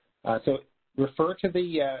 So refer to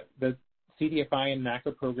the CDFI and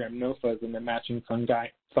NACA program NOFAs and the matching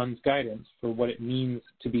funds guidance for what it means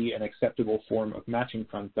to be an acceptable form of matching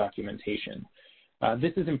funds documentation.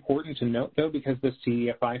 This is important to note, though, because the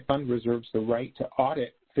CDFI fund reserves the right to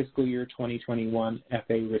audit fiscal year 2021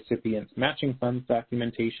 FA recipients' matching funds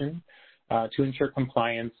documentation to ensure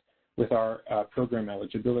compliance with our program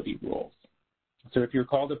eligibility rules. So if you're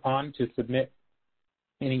called upon to submit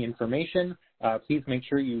any information, please make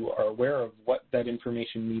sure you are aware of what that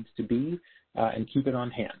information needs to be and keep it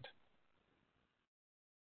on hand.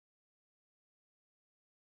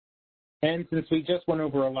 And since we just went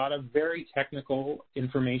over a lot of very technical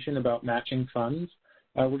information about matching funds,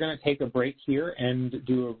 we're going to take a break here and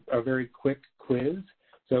do a very quick quiz.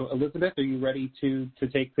 So Elizabeth, are you ready to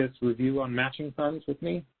take this review on matching funds with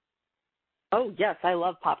me? Oh, yes, I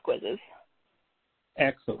love pop quizzes.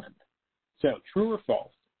 Excellent. So true or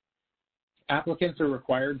false? Applicants are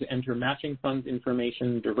required to enter matching funds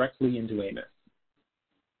information directly into AMIS.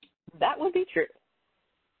 That would be true.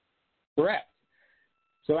 Correct.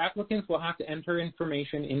 So applicants will have to enter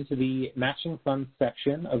information into the matching funds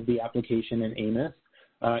section of the application in AMIS.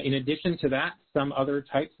 In addition to that, some other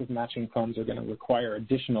types of matching funds are going to require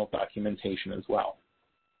additional documentation as well.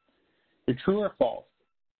 So true or false?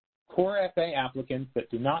 Core FA applicants that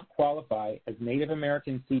do not qualify as Native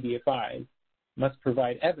American CDFIs must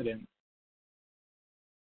provide evidence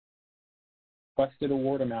requested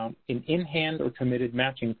award amount in-hand or committed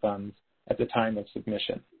matching funds at the time of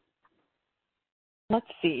submission. Let's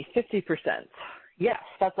see, 50%. Yes,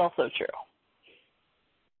 that's also true.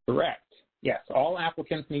 Correct. Yes, all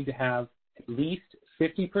applicants need to have at least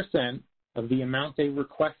 50% of the amount they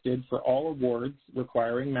requested for all awards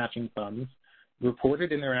requiring matching funds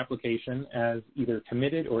reported in their application as either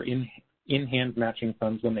committed or in-hand matching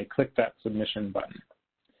funds when they click that submission button.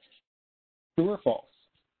 True or false?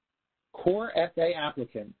 Core FA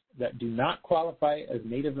applicants that do not qualify as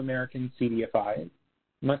Native American CDFIs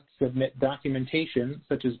must submit documentation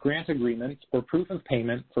such as grant agreements or proof of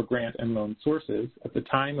payment for grant and loan sources at the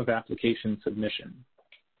time of application submission.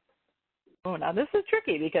 Oh, now this is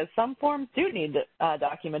tricky because some forms do need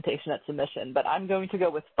documentation at submission, but I'm going to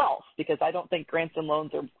go with false because I don't think grants and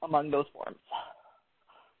loans are among those forms.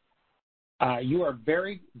 You are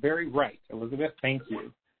very, very right, Elizabeth. Thank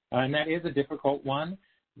you. And that is a difficult one.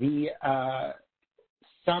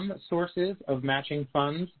 Some sources of matching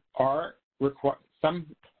funds are required. Some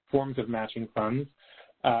forms of matching funds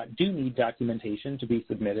do need documentation to be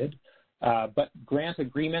submitted, but grant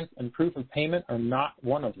agreements and proof of payment are not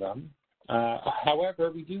one of them.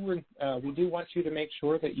 However, we do want you to make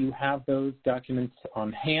sure that you have those documents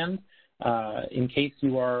on hand in case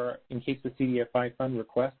the CDFI fund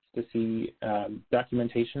requests to see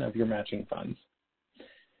documentation of your matching funds.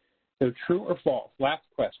 So true or false? Last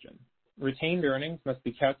question. Retained earnings must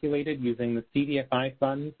be calculated using the CDFI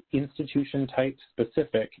fund's institution type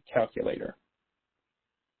specific calculator.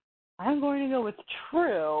 I'm going to go with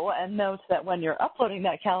true and note that when you're uploading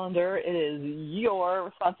that calendar, it is your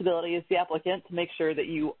responsibility as the applicant to make sure that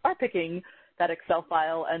you are picking that Excel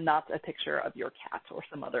file and not a picture of your cat or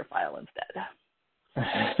some other file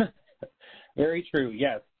instead. Very true,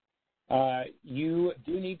 yes. You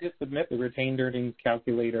do need to submit the retained earnings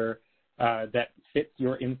calculator that fits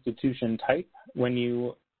your institution type when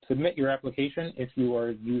you submit your application if you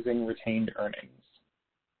are using retained earnings.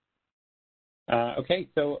 Okay,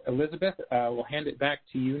 so Elizabeth, we'll hand it back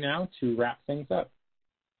to you now to wrap things up.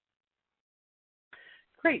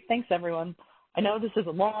 Great, thanks everyone. I know this is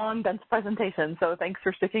a long, dense presentation, so thanks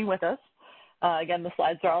for sticking with us. Again, the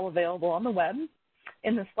slides are all available on the web.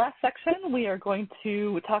 In this last section, we are going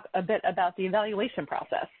to talk a bit about the evaluation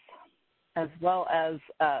process, as well as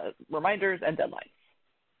reminders and deadlines.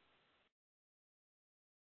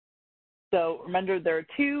 So remember, there are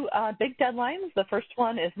two big deadlines. The first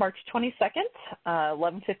one is March 22nd,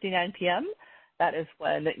 11:59 p.m. That is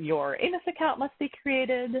when your AMIS account must be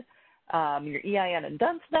created. Your EIN and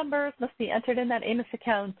DUNS numbers must be entered in that AMIS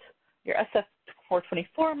account. Your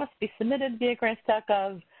SF-424 must be submitted via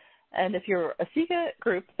grants.gov. And if you're a CEGA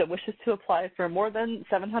group that wishes to apply for more than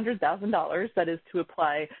 $700,000, that is to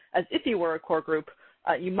apply as if you were a core group,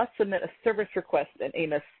 you must submit a service request in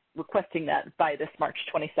AMIS requesting that by this March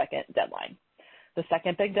 22nd deadline. The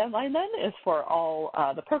second big deadline then is for all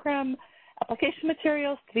the program application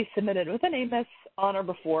materials to be submitted within AMIS on or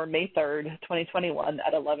before May 3rd, 2021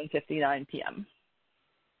 at 11:59 p.m.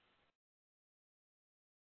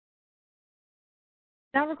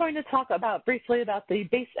 Now we're going to talk briefly about the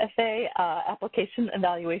base FA application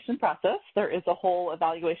evaluation process. There is a whole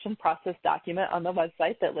evaluation process document on the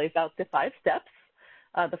website that lays out the 5 steps.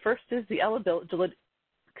 The first is the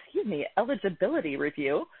eligibility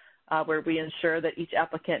review, where we ensure that each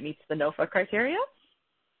applicant meets the NOFA criteria.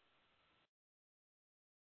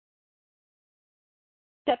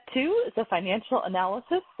 Step 2 is a financial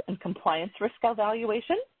analysis and compliance risk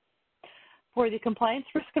evaluation. For the compliance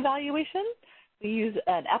risk evaluation, we use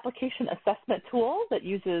an application assessment tool that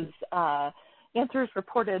uses answers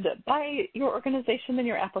reported by your organization in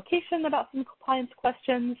your application about some compliance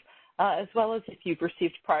questions, as well as if you've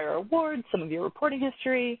received prior awards, some of your reporting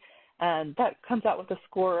history, and that comes out with a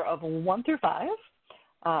score of 1 through 5,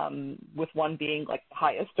 with 1 being like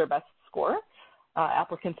highest or best score.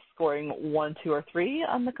 Applicants scoring 1, 2, or 3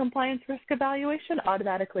 on the compliance risk evaluation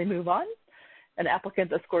automatically move on. An applicant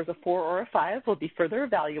that scores a 4 or a 5 will be further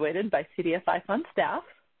evaluated by CDFI fund staff.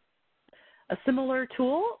 A similar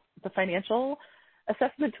tool, the financial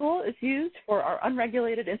assessment tool, is used for our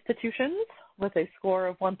unregulated institutions with a score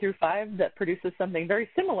of 1 through 5 that produces something very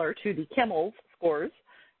similar to the CAMELS scores,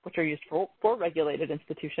 which are used for regulated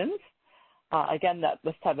institutions. Again, that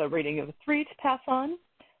must have a rating of a 3 to pass on,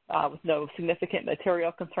 with no significant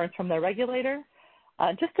material concerns from the regulator.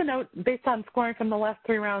 Just to note, based on scoring from the last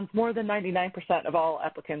 3 rounds, more than 99% of all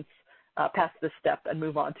applicants pass this step and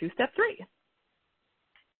move on to step 3.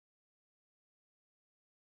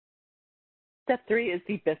 Step 3 is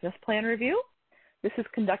the business plan review. This is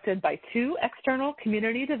conducted by 2 external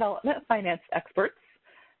community development finance experts.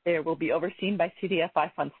 They will be overseen by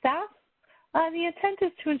CDFI fund staff. The intent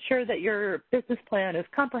is to ensure that your business plan is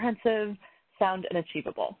comprehensive, sound, and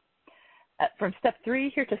achievable. From step 3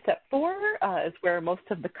 here to step 4 is where most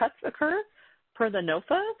of the cuts occur. Per the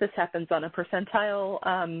NOFA, this happens on a percentile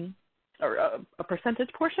or a percentage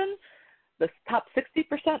portion. The top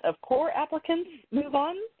 60% of core applicants move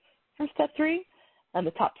on from step 3, and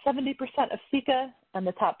the top 70% of CECA and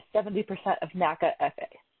the top 70% of NACA FA.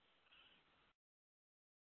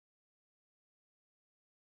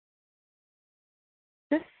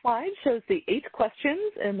 This slide shows the 8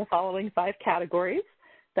 questions in the following 5 categories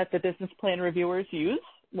that the business plan reviewers use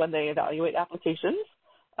when they evaluate applications.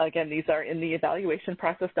 Again, these are in the evaluation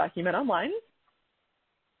process document online.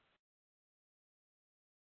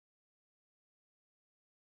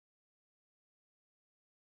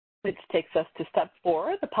 Which takes us to step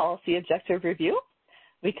 4, the policy objective review.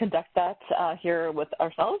 We conduct that here with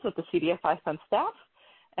ourselves, with the CDFI fund staff,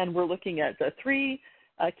 and we're looking at the 3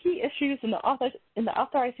 key issues in the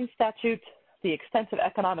authorizing statute: the extent of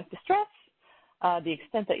economic distress, the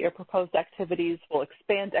extent that your proposed activities will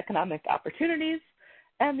expand economic opportunities,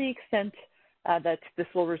 and the extent that this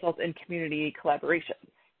will result in community collaboration.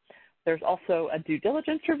 There's also a due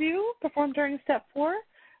diligence review performed during step 4.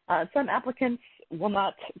 Some applicants will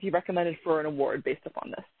not be recommended for an award based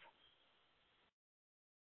upon this.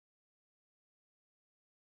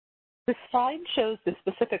 This slide shows the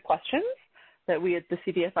specific questions that we at the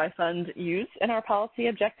CDFI Fund use in our policy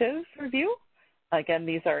objective review. Again,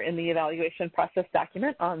 these are in the evaluation process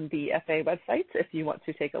document on the FA website if you want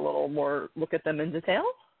to take a little more look at them in detail.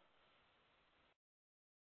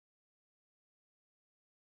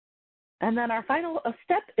 And then our final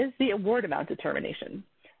step is the award amount determination.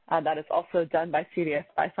 That is also done by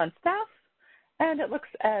CDFI Fund staff, and it looks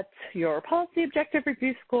at your policy objective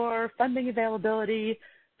review score, funding availability,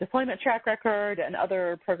 deployment track record, and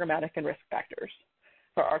other programmatic and risk factors.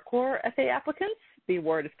 For our core FA applicants, the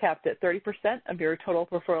award is capped at 30% of your total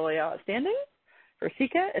portfolio outstanding. For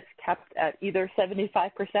CECA, it's capped at either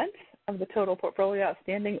 75% of the total portfolio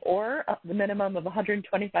outstanding or the minimum of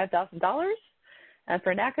 $125,000. And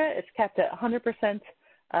for NACA, it's capped at 100%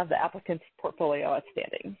 of the applicant's portfolio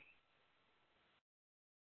outstanding.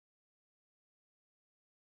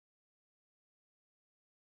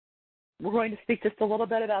 We're going to speak just a little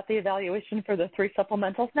bit about the evaluation for the 3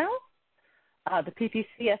 supplementals now. The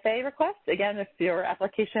PPCFA request, again, if your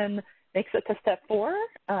application makes it to step 4,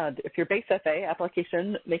 if your base FA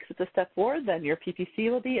application makes it to step 4, then your PPC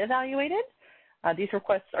will be evaluated. These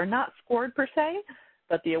requests are not scored per se,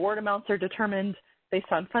 but the award amounts are determined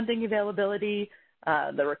based on funding availability,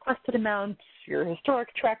 the requested amount, your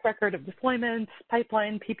historic track record of deployment,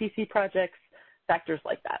 pipeline, PPC projects, factors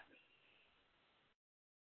like that.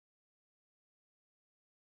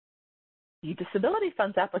 The disability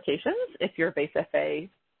funds applications, if your base FA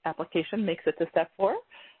application makes it to step 4,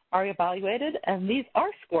 are evaluated, and these are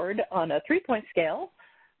scored on a 3-point scale,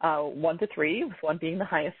 1 to 3, with 1 being the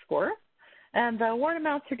highest score. And the award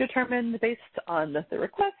amounts are determined based on the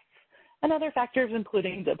requests and other factors,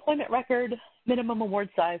 including the deployment record, minimum award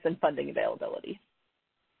size, and funding availability.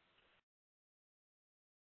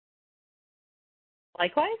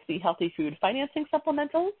 Likewise, the Healthy Food Financing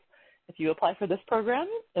Supplementals, if you apply for this program,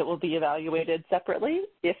 it will be evaluated separately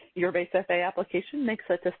if your base FA application makes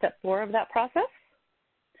it to step 4 of that process.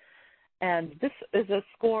 And this is a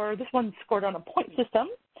score, this one's scored on a point system,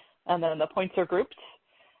 and then the points are grouped.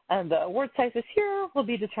 And the award sizes here will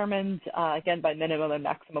be determined, again, by minimum and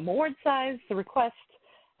maximum award size, the request,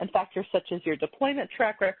 and factors such as your deployment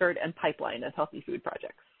track record and pipeline of healthy food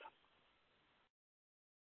projects.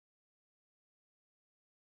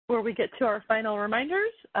 Before we get to our final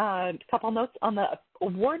reminders, a couple notes on the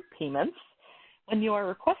award payments. When you are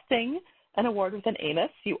requesting an award with an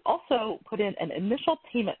AMIS, you also put in an initial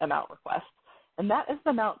payment amount request, and that is the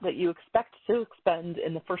amount that you expect to expend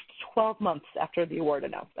in the first 12 months after the award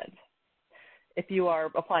announcement. If you are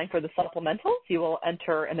applying for the supplementals, you will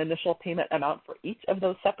enter an initial payment amount for each of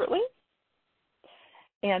those separately.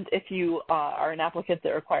 And if you are an applicant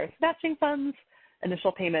that requires matching funds,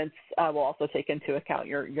 initial payments will also take into account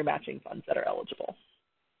your matching funds that are eligible.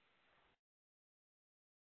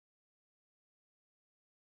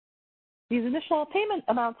 These initial payment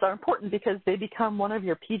amounts are important because they become one of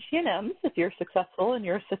your PG&Ms if you're successful in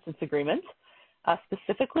your assistance agreement.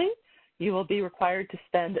 Specifically, you will be required to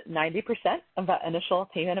spend 90% of that initial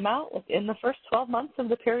payment amount within the first 12 months of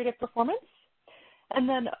the period of performance. And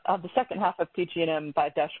then the second half of PG&M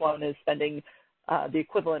 5-1 is spending the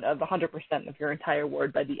equivalent of 100% of your entire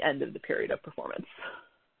award by the end of the period of performance.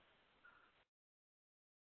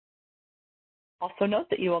 Also note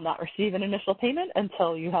that you will not receive an initial payment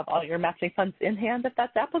until you have all your matching funds in hand, if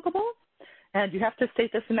that's applicable. And you have to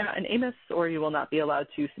state this amount in AMIS or you will not be allowed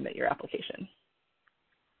to submit your application.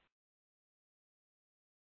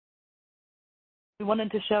 We wanted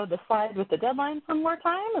to show the slide with the deadlines one more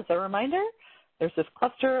time as a reminder. There's this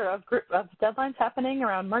cluster of deadlines happening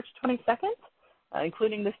around March 22nd,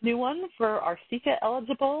 including this new one for our CECA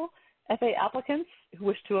eligible FA applicants who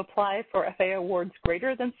wish to apply for FA awards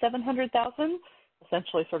greater than $700,000,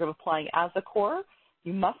 essentially sort of applying as a core.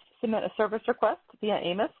 You must submit a service request via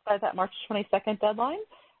AMIS by that March 22nd deadline.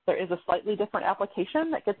 There is a slightly different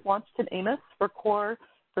application that gets launched in AMIS for core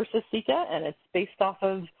versus CECA, and it's based off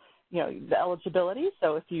of the eligibility.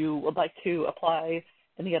 So if you would like to apply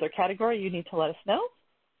in the other category, you need to let us know.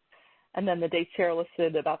 And then the dates here are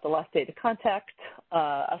listed about the last day to contact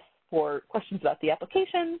us for questions about the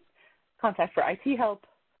application, contact for IT help,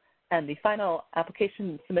 and the final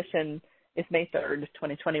application submission is May 3rd,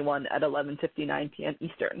 2021 at 11:59 p.m.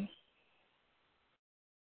 Eastern.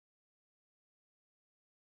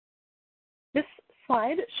 This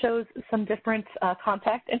slide shows some different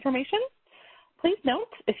contact information. Please note,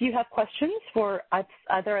 if you have questions for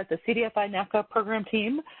either at the CDFI NACA program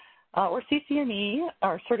team or CCNE,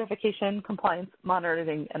 our Certification, Compliance,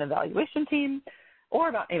 Monitoring, and Evaluation team, or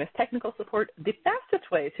about AMIS technical support, the fastest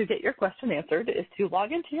way to get your question answered is to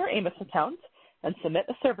log into your AMIS account and submit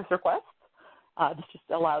a service request. This just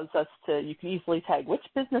allows us you can easily tag which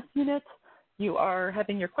business unit you are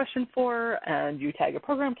having your question for, and you tag a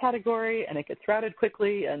program category, and it gets routed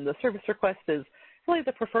quickly, and the service request is really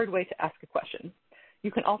the preferred way to ask a question.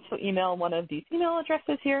 You can also email one of these email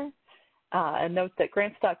addresses here, and note that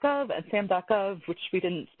grants.gov and sam.gov, which we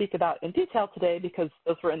didn't speak about in detail today because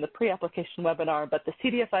those were in the pre-application webinar, but the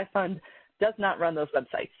CDFI fund does not run those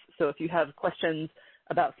websites. So if you have questions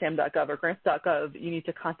about sam.gov or grants.gov, you need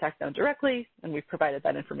to contact them directly, and we've provided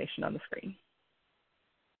that information on the screen.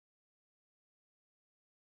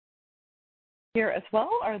 Here as well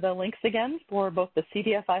are the links again for both the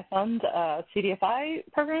CDFI fund CDFI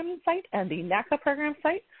program site and the NACA program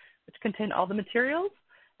site, which contain all the materials.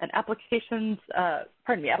 And application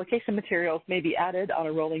materials may be added on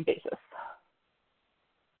a rolling basis.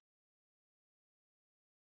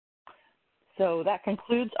 So that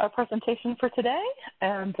concludes our presentation for today.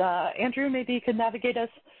 And Andrew, maybe you could navigate us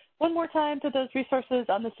one more time to those resources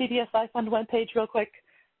on the CDFI Fund webpage real quick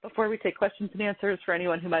before we take questions and answers for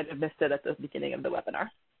anyone who might have missed it at the beginning of the webinar.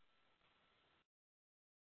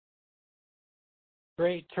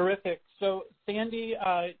 Great, terrific. So Sandy,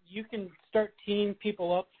 you can start teeing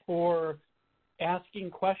people up for asking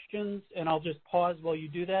questions, and I'll just pause while you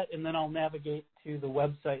do that, and then I'll navigate to the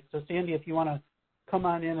website. So Sandy, if you want to come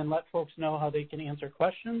on in and let folks know how they can answer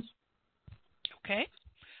questions. Okay.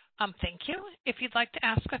 Thank you. If you'd like to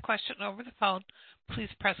ask a question over the phone, please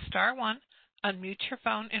press *1 Unmute your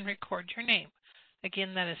phone and record your name.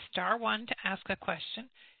 Again, that is *1 to ask a question.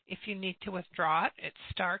 If you need to withdraw it, it's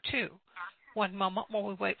 *2. One moment while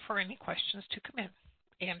we wait for any questions to come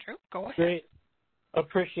in. Andrew, go ahead. Great.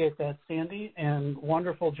 Appreciate that, Sandy, and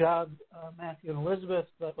wonderful job, Matthew and Elizabeth.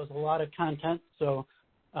 That was a lot of content, so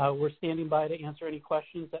we're standing by to answer any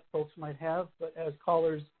questions that folks might have. But as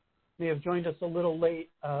callers may have joined us a little late,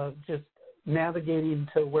 just navigating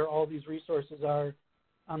to where all these resources are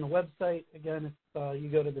on the website. Again, if you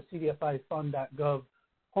go to the cdfifund.gov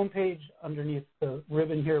homepage, underneath the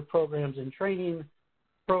ribbon here, Programs and Training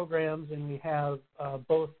Programs, and we have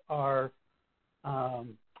both our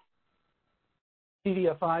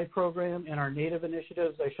CDFI program and our Native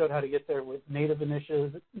initiatives. I showed how to get there with Native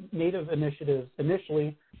initiatives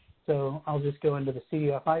initially, so I'll just go into the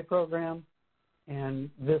CDFI program, and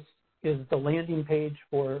this is the landing page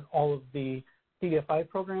for all of the CDFI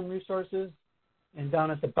program resources. And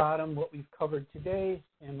down at the bottom, what we've covered today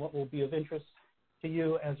and what will be of interest to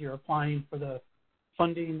you as you're applying for the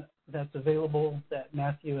funding that's available that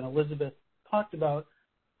Matthew and Elizabeth talked about.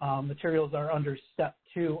 Materials are under Step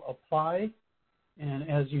 2, Apply. And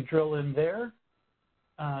as you drill in there,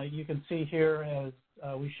 you can see here, as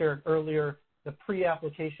we shared earlier, the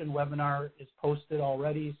pre-application webinar is posted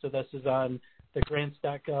already. So this is on the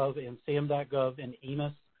grants.gov and sam.gov and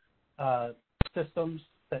AMIS systems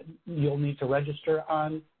that you'll need to register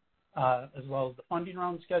on, as well as the funding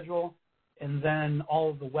round schedule. And then all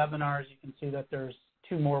of the webinars, you can see that there's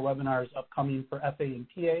 2 more webinars upcoming for FA and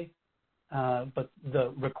PA, but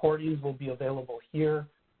the recordings will be available here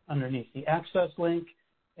underneath the access link.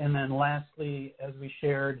 And then lastly, as we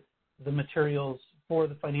shared, the materials for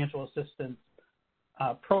the financial assistance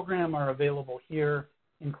program are available here,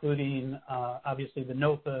 including obviously the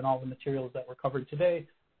NOFA and all the materials that were covered today,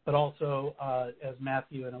 but also, as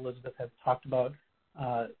Matthew and Elizabeth have talked about,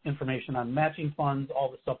 information on matching funds, all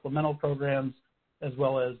the supplemental programs, as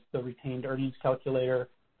well as the retained earnings calculator.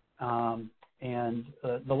 And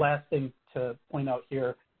the last thing to point out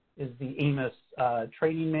here is the AMIS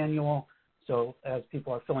training manual. So as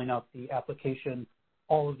people are filling out the application,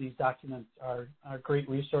 all of these documents are great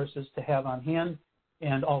resources to have on hand.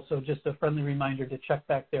 And also just a friendly reminder to check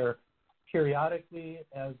back there periodically,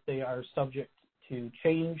 as they are subject to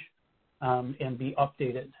change and be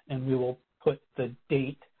updated. And we will put the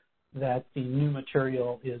date that the new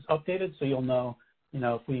material is updated, so you'll know,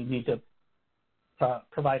 if we need to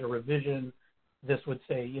provide a revision, this would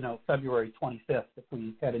say, February 25th if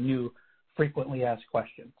we had a new frequently asked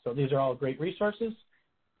question. So these are all great resources.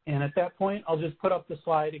 And at that point, I'll just put up the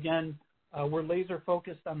slide again. We're laser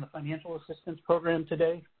focused on the financial assistance program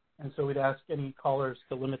today, and so we'd ask any callers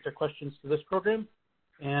to limit their questions to this program.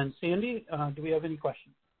 And Sandy, do we have any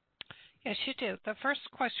questions? Yes, you do. The first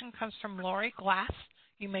question comes from Lori Glass.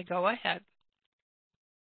 You may go ahead.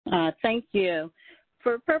 Thank you.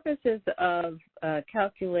 For purposes of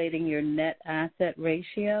calculating your net asset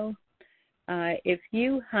ratio, if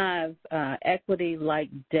you have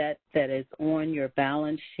equity-like debt that is on your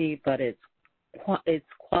balance sheet, but it's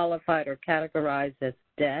qualified or categorized as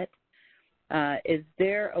debt, is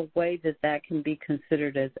there a way that can be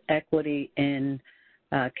considered as equity in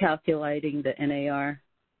calculating the NAR?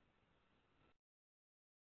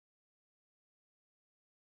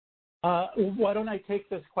 Why don't I take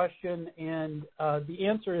this question? And the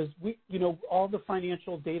answer is, all the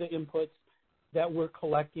financial data inputs that we're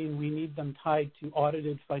collecting, we need them tied to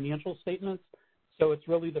audited financial statements. So it's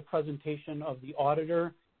really the presentation of the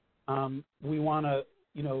auditor. We want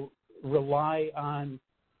to, rely on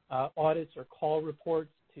audits or call reports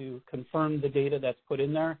to confirm the data that's put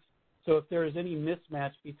in there. So if there is any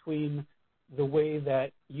mismatch between the way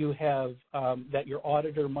that you have, that your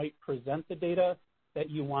auditor might present the data, that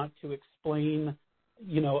you want to explain,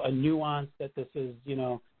 a nuance that this is,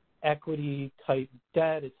 equity type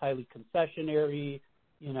debt, it's highly concessionary,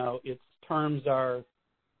 its terms are,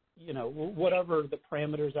 whatever the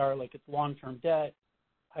parameters are, like it's long-term debt,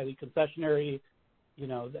 highly concessionary,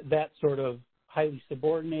 that sort of highly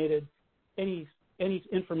subordinated. Any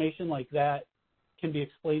information like that can be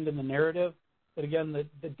explained in the narrative. But again,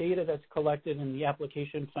 the data that's collected in the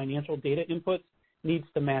application financial data inputs needs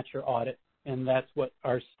to match your audit. And that's what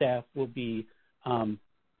our staff will be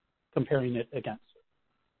comparing it against.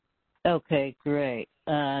 Okay, great.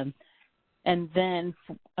 And then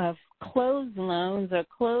closed loans, are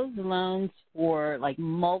closed loans for like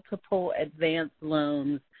multiple advanced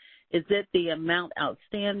loans? Is it the amount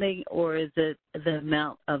outstanding, or is it the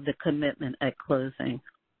amount of the commitment at closing?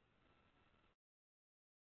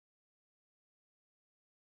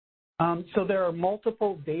 So there are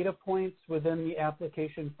multiple data points within the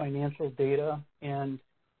application financial data, and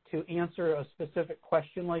to answer a specific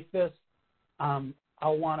question like this,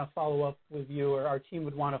 I'll want to follow up with you, or our team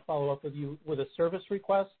would want to follow up with you with a service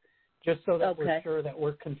request, just so that we're sure that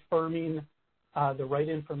we're confirming the right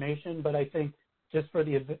information. But I think just for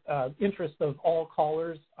the interest of all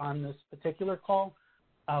callers on this particular call,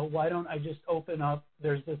 why don't I just open up,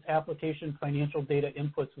 there's this application financial data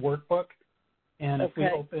inputs workbook. And if we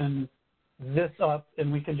open this up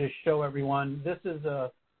and we can just show everyone, this is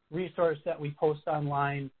a resource that we post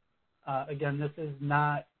online. Again, this is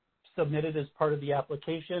not submitted as part of the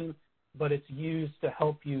application, but it's used to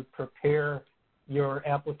help you prepare your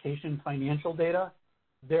application financial data.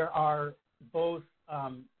 There are both,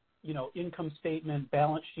 income statement,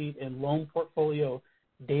 balance sheet, and loan portfolio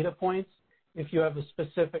data points. If you have a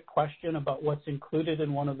specific question about what's included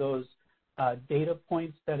in one of those data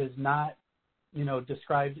points that is not,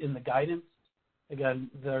 described in the guidance, again,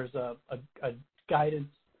 there's a guidance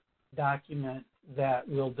document that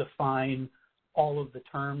will define all of the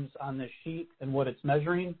terms on this sheet and what it's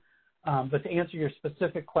measuring. But to answer your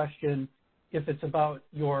specific question, if it's about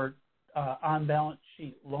your on-balance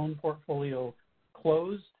sheet loan portfolio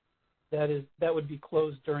closed, that would be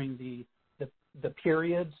closed during the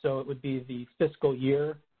period, so it would be the fiscal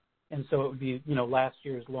year, and so it would be last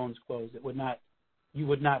year's loans closed. You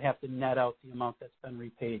would not have to net out the amount that's been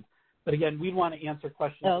repaid. But again, we want to answer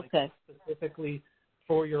questions like this specifically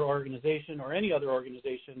for your organization or any other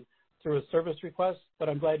organization through a service request. But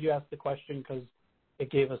I'm glad you asked the question because it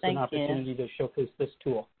gave us an opportunity to showcase this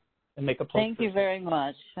tool and make a post. Thank you very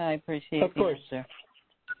much. I appreciate the answer.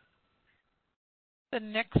 The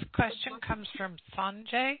next question comes from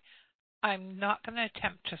Sanjay. I'm not going to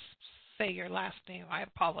attempt to say your last name. I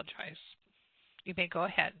apologize. You may go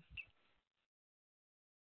ahead.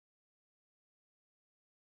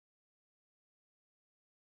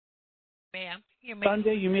 Ma'am,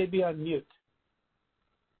 Sanjay, you may be on mute.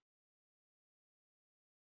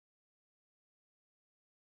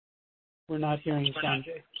 We're not hearing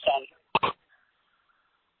Sanjay.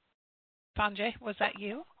 Sanjay, was that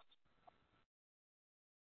you?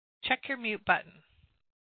 Check your mute button.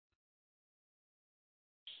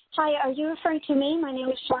 Hi, are you referring to me? My name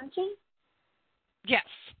is Shanti. Yes.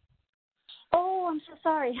 Oh, I'm so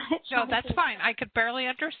sorry. No, that's fine. I could barely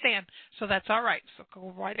understand, so that's all right. So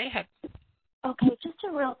go right ahead. Okay, just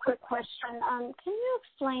a real quick question. Can you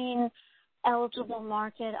explain eligible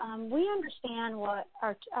market? We understand what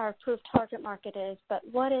our approved target market is, but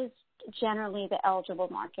what is generally the eligible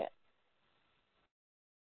market?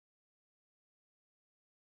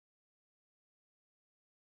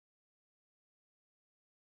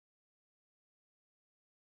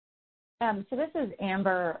 So this is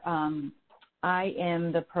Amber. I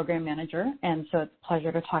am the program manager, and so it's a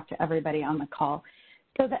pleasure to talk to everybody on the call.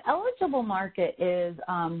 So the eligible market is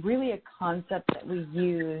really a concept that we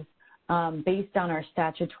use based on our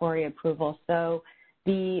statutory approval. So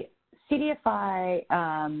the CDFI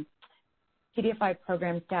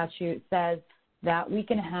program statute says that we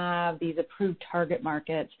can have these approved target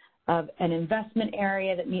markets of an investment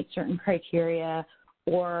area that meets certain criteria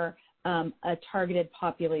or a targeted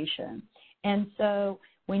population. And so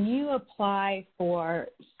when you apply for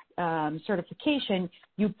certification,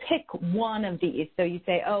 you pick one of these. So you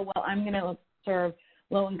say, oh, well, I'm going to serve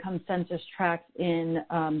low-income census tracts in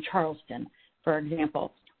Charleston, for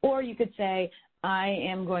example. Or you could say, I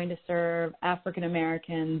am going to serve African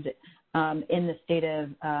Americans in the state of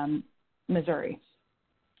Missouri.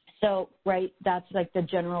 So, right, that's like the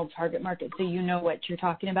general target market, so you know what you're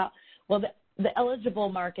talking about. Well, the eligible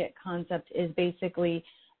market concept is basically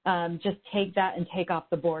just take that and take off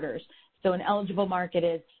the borders. So an eligible market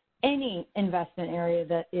is any investment area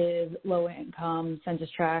that is low income, census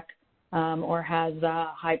tract, or has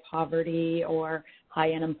high poverty or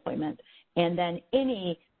high unemployment. And then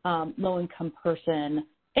any low income person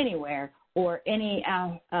anywhere, or any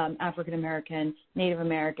African American, Native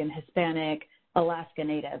American, Hispanic, Alaska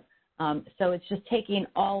Native. So it's just taking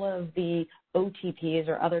all of the OTPs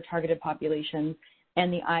or other targeted populations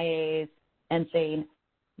and the IAs and saying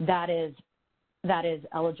that is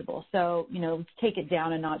eligible. So, let's take it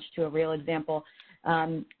down a notch to a real example.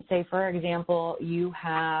 Say, for example, you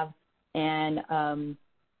have an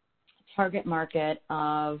target market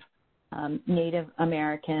of Native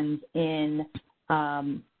Americans in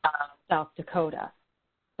South Dakota,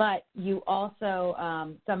 but you also,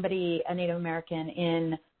 a Native American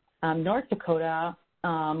in North Dakota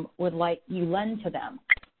would like you lend to them.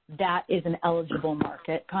 That is an eligible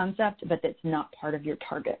market concept, but it's not part of your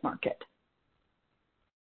target market.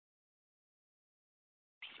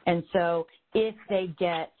 And so if they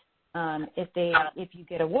get, if you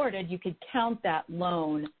get awarded, you could count that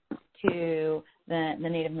loan to the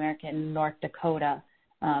Native American North Dakota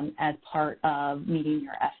as part of meeting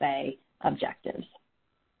your FA objectives.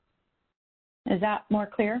 Is that more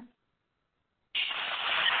clear?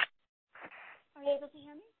 Are you able to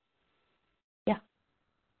hear me? Yeah.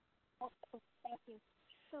 Oh, thank you.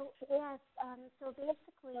 So yes, so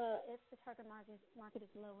basically, if the target market is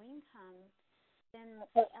low income, then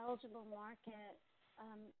the eligible market,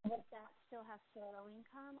 would that still have to be low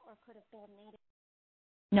income, or could it be Native?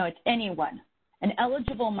 No, it's anyone. An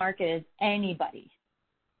eligible market is anybody,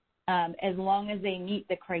 as long as they meet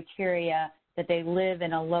the criteria that they live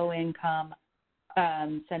in a low income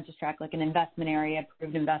census tract, like an investment area,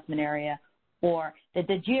 approved investment area, or that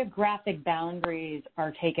the geographic boundaries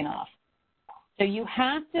are taken off. So you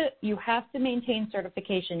have to maintain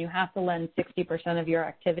certification. You have to lend 60% of your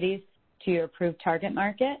activities to your approved target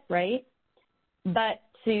market, right? But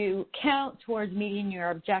to count towards meeting your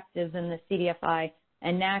objectives in the CDFI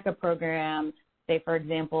and NACA program, say, for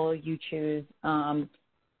example, you choose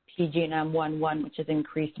PG&M 1.1, which is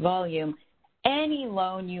increased volume, any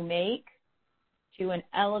loan you make to an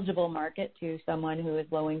eligible market, to someone who is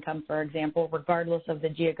low income, for example, regardless of the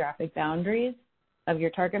geographic boundaries of your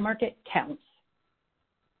target market, counts.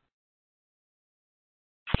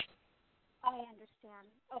 I understand.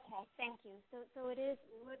 Okay, thank you. So it would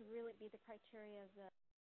really be the criteria of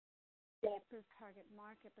the approved target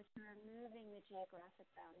market, but you're removing the geographic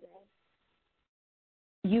boundaries.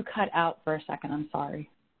 You cut out for a second. I'm sorry.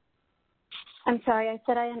 I'm sorry. I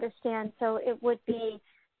said I understand. So it would be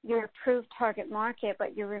your approved target market,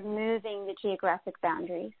 but you're removing the geographic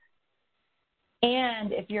boundaries.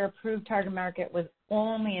 And if your approved target market was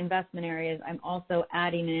only investment areas, I'm also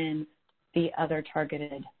adding in the other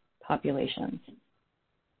targeted populations.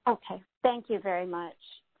 Okay. Thank you very much.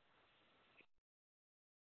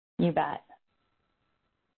 You bet.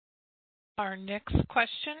 Our next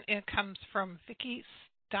question, it comes from Vicki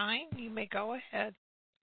Stein. You may go ahead.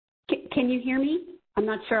 Can you hear me? I'm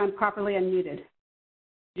not sure I'm properly unmuted.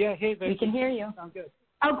 Yeah, hey, Vicki. We can hear you. Sound good.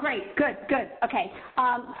 Oh, great. Good. Okay.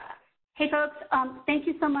 Hey, folks. Thank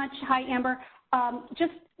you so much. Hi, Amber.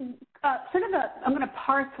 Just I'm going to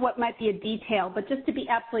parse what might be a detail, but just to be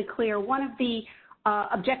absolutely clear, one of the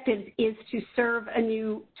objectives is to serve a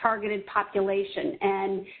new targeted population.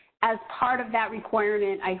 And as part of that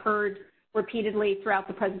requirement, I heard repeatedly throughout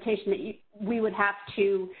the presentation that we would have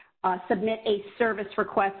to submit a service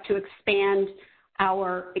request to expand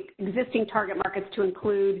our existing target markets to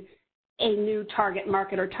include a new target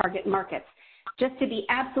market or target markets. Just to be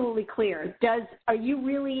absolutely clear, are you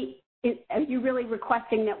really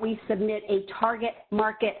requesting that we submit a target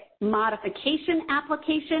market modification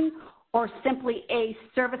application, or simply a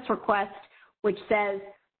service request which says,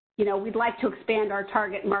 we'd like to expand our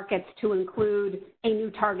target markets to include a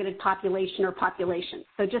new targeted population or populations?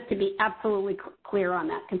 So just to be absolutely clear on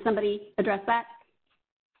that, can somebody address that?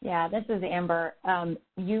 Yeah, this is Amber.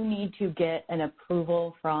 You need to get an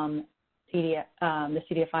approval from the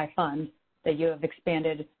CDFI fund that you have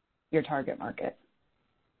expanded your target market.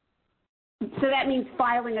 So that means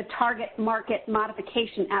filing a target market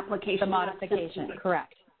modification application. The modification,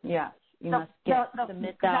 correct. Yes, you must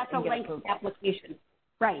submit that and get approval. Application.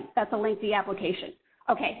 Right, that's a lengthy application.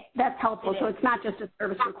 Okay, that's helpful. So it's not just a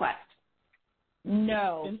service request.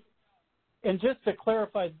 No. And just to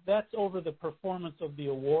clarify, that's over the performance of the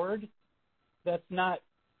award. That's not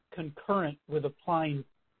concurrent with applying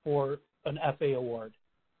for an FA award.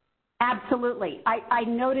 Absolutely. I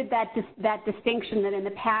noted that distinction, that in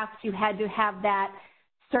the past you had to have that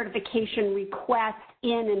certification request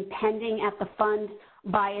in and pending at the fund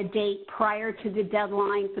by a date prior to the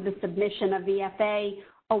deadline for the submission of the FA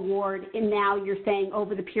award. And now you're saying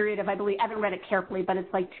over the period of, I believe, I haven't read it carefully, but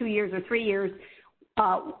it's like 2 years or 3 years,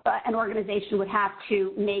 an organization would have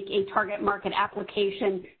to make a target market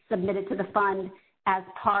application submitted to the fund as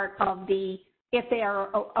part of the, if they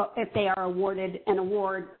are awarded an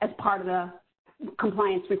award as part of the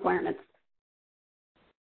compliance requirements.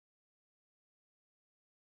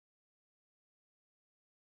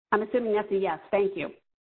 I'm assuming that's a yes. Thank you.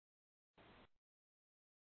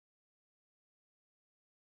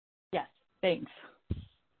 Yes, thanks.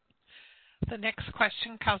 The next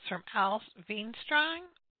question comes from Alice Veenstrang.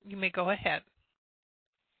 You may go ahead.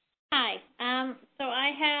 Hi. So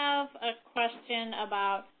I have a question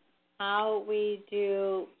about how we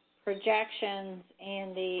do projections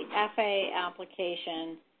in the FA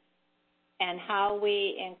application and how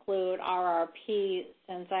we include RRP,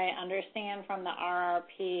 since I understand from the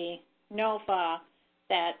RRP NOFA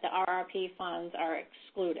that the RRP funds are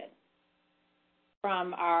excluded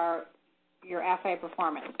from your FA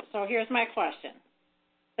performance. So here's my question.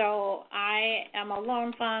 So I am a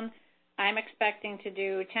loan fund. I'm expecting to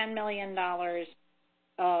do $10 million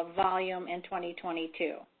of volume in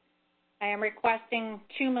 2022. I am requesting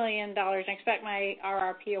 $2 million and expect my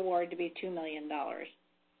RRP award to be $2 million.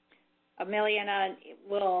 $1 million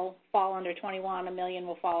will fall under 21, $1 million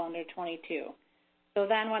will fall under 22. So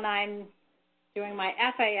then when I'm doing my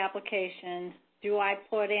FA application, do I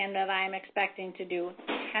put in that I'm expecting to do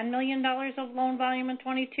 $10 million of loan volume in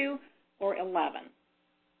 22 or 11?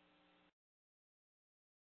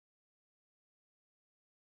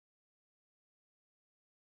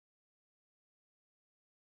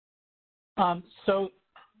 So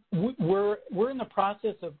we're in the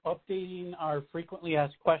process of updating our frequently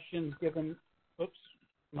asked questions given, oops,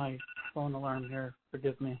 my phone alarm here,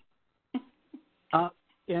 forgive me.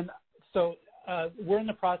 And so we're in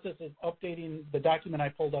the process of updating the document I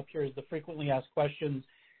pulled up here is the frequently asked questions.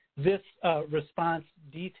 This response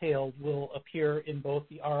detailed will appear in both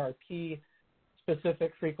the RRP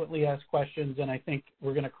specific frequently asked questions, and I think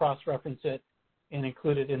we're going to cross-reference it and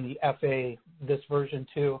include it in the FA, this version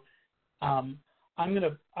too. I'm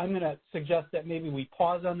gonna suggest that maybe we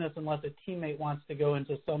pause on this unless a teammate wants to go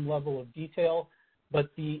into some level of detail.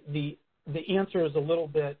 But the answer is a little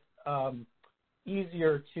bit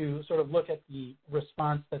easier to sort of look at the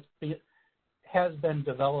response that has been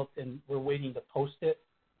developed, and we're waiting to post it.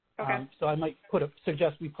 Okay. So I might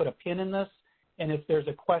suggest we put a pin in this, and if there's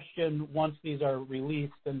a question once these are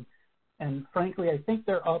released, and frankly, I think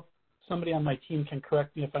they're up. Somebody on my team can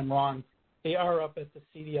correct me if I'm wrong. They are up at the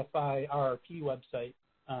CDFI RRP website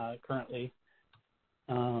currently,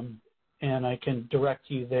 and I can direct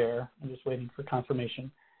you there. I'm just waiting for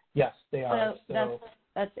confirmation. Yes, they are. So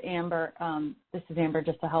that's Amber. This is Amber,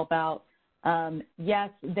 just to help out. Yes,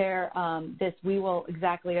 we will,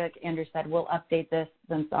 exactly like Andrew said, we'll update this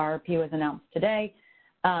since the RRP was announced today.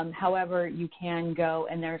 However, you can go,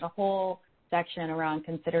 and there's a whole section around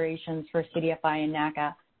considerations for CDFI and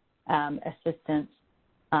NACA assistance.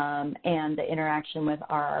 And the interaction with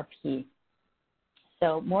RRP.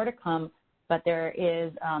 So more to come, but there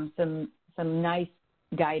is some nice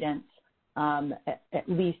guidance, at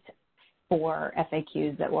least for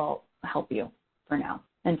FAQs, that will help you for now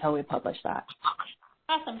until we publish that.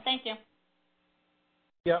 Awesome, thank you.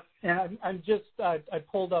 Yep, and I'm just, I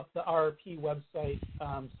pulled up the RRP website,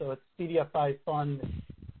 so it's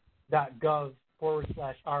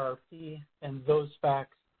cdfifund.gov/RRP, and those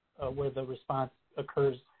facts where the response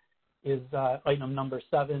occurs is item number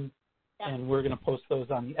 7, yep. And we're going to post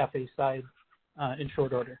those on the FA side in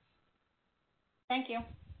short order. Thank you.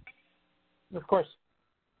 Of course.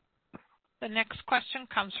 The next question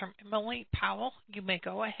comes from Emily Powell. You may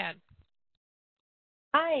go ahead.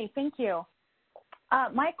 Hi, thank you.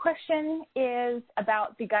 My question is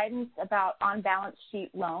about the guidance about on-balance sheet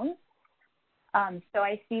loans. So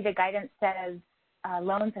I see the guidance says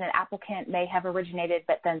loans that an applicant may have originated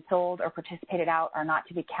but then sold or participated out are not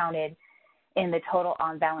to be counted in the total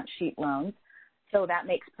on-balance sheet loans. So that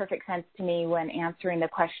makes perfect sense to me when answering the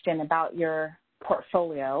question about your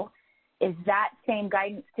portfolio. Is that same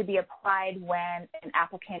guidance to be applied when an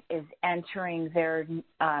applicant is entering their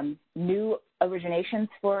new originations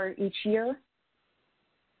for each year?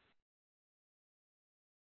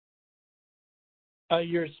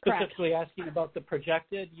 You're specifically Correct. Asking about the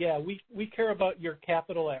projected. Yeah, we care about your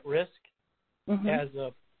capital at risk as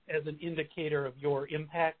an indicator of your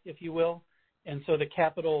impact, if you will. And so the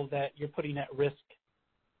capital that you're putting at risk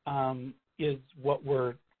is what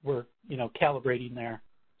we're calibrating there.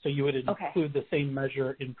 So you would include the same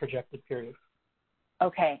measure in projected periods.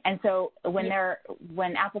 Okay, and so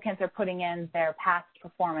when applicants are putting in their past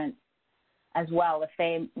performance as well, if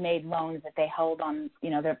they made loans that they held on,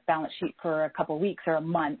 their balance sheet for a couple of weeks or a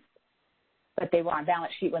month, but they were on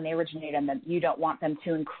balance sheet when they originated them, you don't want them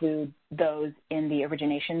to include those in the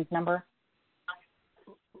originations number?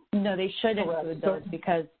 No, they should include those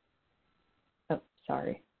because,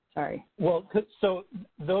 sorry. Well, so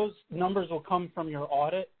those numbers will come from your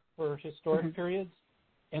audit for historic periods.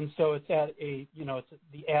 And so it's at it's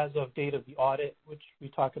the as of date of the audit, which we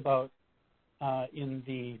talk about in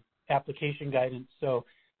the application guidance. So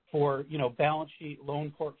for, balance sheet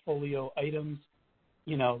loan portfolio items,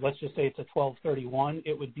 let's just say it's a 12/31,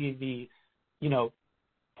 it would be the,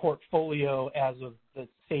 portfolio as of the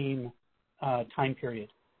same time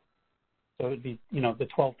period. So it would be, the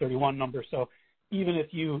 12/31 number. So even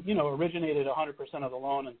if you, originated 100% of the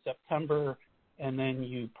loan in September and then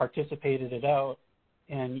you participated it out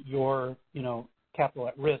and your, capital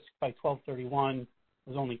at risk by 12/31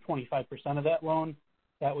 was only 25% of that loan,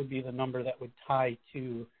 that would be the number that would tie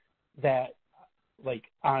to that,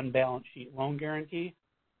 on balance sheet loan guarantee.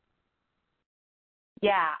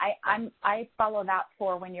 Yeah, I follow that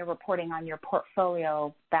for when you're reporting on your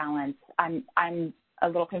portfolio balance. I'm a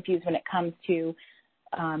little confused when it comes to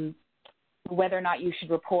whether or not you should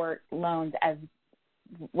report loans as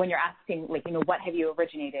when you're asking, like, what have you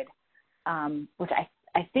originated, which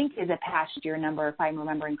I think is a past year number if I'm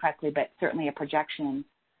remembering correctly, but certainly a projection.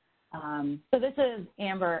 So this is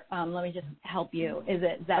Amber. Let me just help you. Is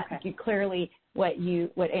it that Okay. you clearly what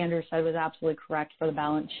Andrew said was absolutely correct for the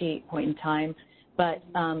balance sheet point in time, but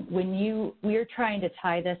when we're trying to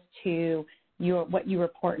tie this to what you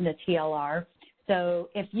report in the TLR. So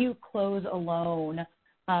if you close a loan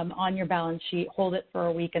on your balance sheet, hold it for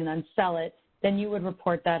a week, and then sell it, then you would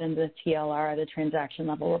report that in the TLR, the transaction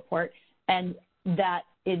level report, and that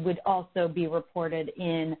it would also be reported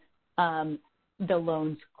in the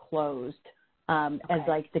loans closed as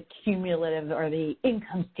like the cumulative or the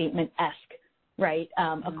income statement-esque, right,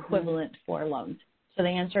 equivalent for loans. So the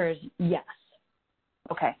answer is yes.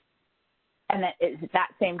 Okay. And is that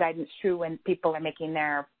same guidance true when people are making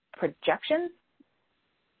their projections?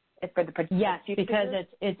 Yes, because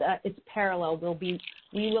it's parallel. We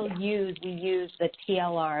use the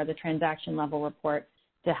TLR, the transaction level report,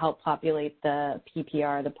 to help populate the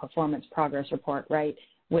PPR, the performance progress report, right,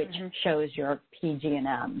 which shows your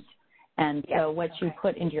PG&Ms. And so what you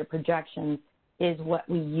put into your projections is what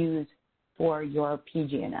we use for your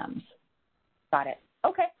PG&Ms. Got it.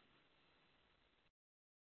 Okay.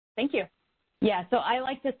 Thank you. Yeah, so I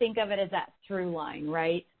like to think of it as that through line,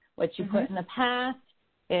 right? What you put in the past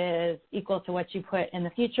is equal to what you put in the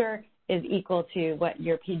future is equal to what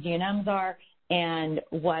your PG&Ms are and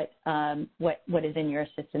what is in your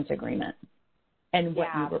assistance agreement and what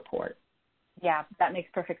you report. Yeah, that makes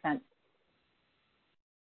perfect sense.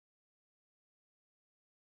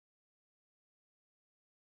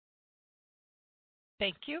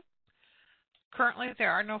 Thank you. Currently,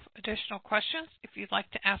 there are no additional questions. If you'd like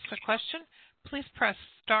to ask a question, please press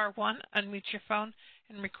 *1, unmute your phone,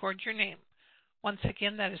 and record your name. Once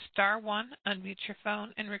again, that is *1, unmute your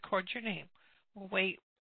phone, and record your name. We'll wait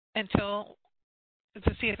to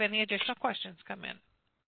see if any additional questions come in.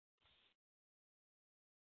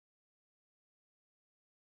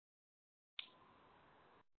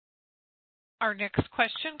 Our next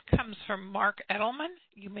question comes from Mark Edelman.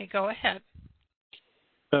 You may go ahead.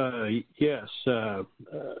 Yes.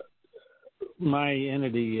 My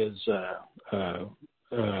entity is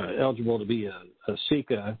eligible to be a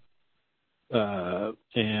CECA,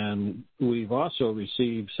 and we've also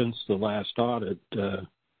received, since the last audit,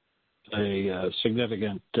 a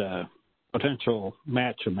significant potential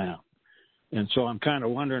match amount. And so I'm kind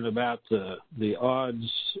of wondering about the odds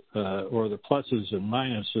or the pluses and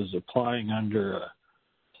minuses applying under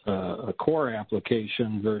a core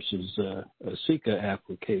application versus a CECA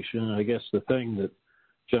application. And I guess the thing that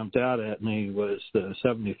jumped out at me was the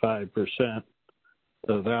 75%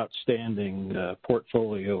 of outstanding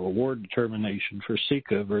portfolio award determination for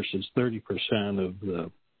CECA versus 30% of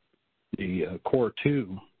the core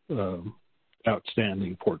 2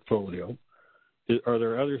 outstanding portfolio. Are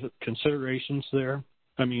there other considerations there?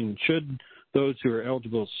 I mean, should those who are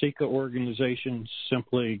eligible CECA organizations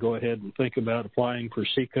simply go ahead and think about applying for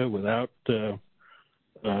CECA without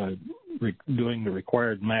doing the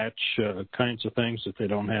required match kinds of things that they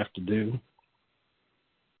don't have to do?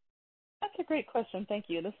 That's a great question. Thank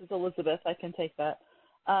you. This is Elizabeth. I can take that.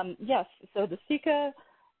 Yes, so the CECA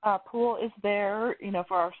pool is there,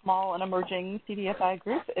 for our small and emerging CDFI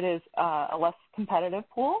group. It is a less competitive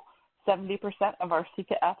pool. 70% of our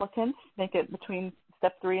CECA applicants make it between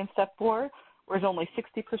Step 3 and Step 4, whereas only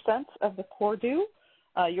 60% of the core do.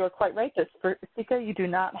 You are quite right that for CECA, you do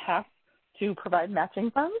not have to provide matching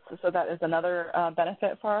funds, so that is another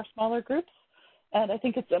benefit for our smaller groups. And I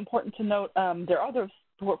think it's important to note there are those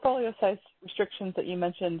portfolio size restrictions that you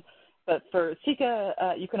mentioned, but for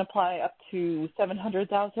CECA, you can apply up to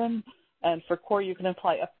 $700,000, and for core, you can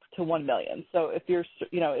apply up to $1 million. So if you're,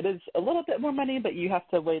 it is a little bit more money, but you have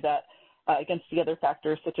to weigh that against the other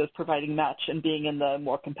factors, such as providing match and being in the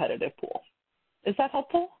more competitive pool. Is that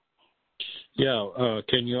helpful? Yeah.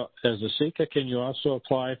 Can you, as a CECA, can you also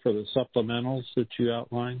apply for the supplementals that you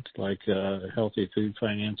outlined, like Healthy Food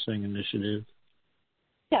Financing Initiative?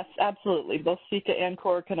 Yes, absolutely. Both CECA and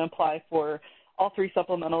core can apply for all 3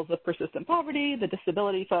 supplementals of persistent poverty, the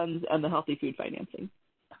disability funds, and the healthy food financing.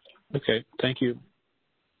 Okay. Thank you.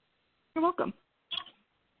 You're welcome.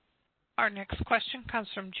 Our next question comes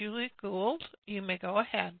from Julie Gould. You may go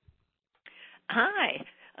ahead. Hi.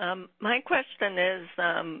 My question is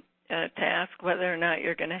to ask whether or not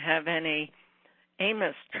you're going to have any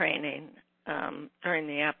AMIS training during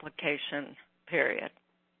the application period.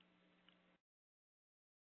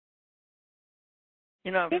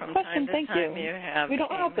 You know, Good from question. time to Thank time you. you have We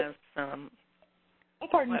don't have AMIS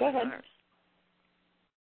pardon, go ahead. webinars.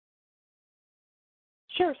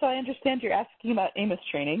 Sure. So I understand you're asking about AMIS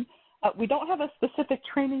training. We don't have a specific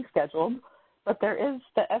training scheduled, but there is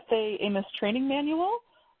the FA AMIS training manual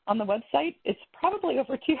on the website. It's probably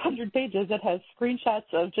over 200 pages. It has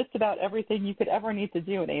screenshots of just about everything you could ever need to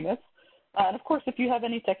do in AMIS. And of course, if you have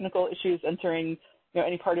any technical issues entering,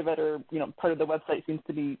 any part of it, or part of the website seems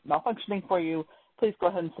to be malfunctioning for you, please go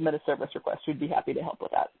ahead and submit a service request. We'd be happy to help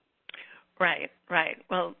with that. Right.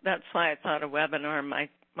 Well, that's why I thought a webinar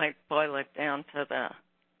might boil it down to the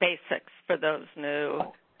basics for those new,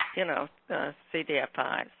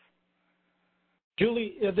 CDFIs.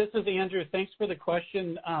 Julie, this is Andrew. Thanks for the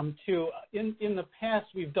question, too. In the past,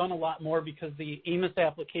 we've done a lot more because the AMIS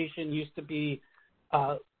application used to be,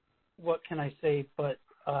 what can I say, but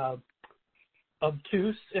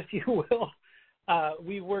obtuse, if you will.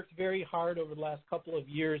 We worked very hard over the last couple of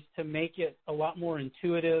years to make it a lot more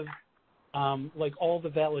intuitive, like all the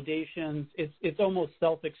validations. It's almost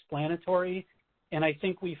self-explanatory. And I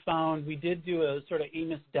think we did do a sort of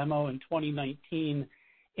AMIS demo in 2019,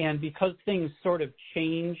 and because things sort of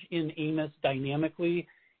change in AMIS dynamically,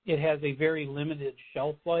 it has a very limited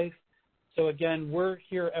shelf life. So again, we're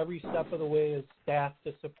here every step of the way as staff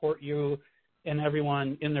to support you and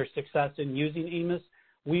everyone in their success in using AMIS.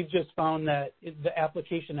 We've just found that the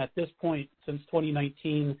application at this point, since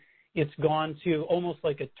 2019, it's gone to almost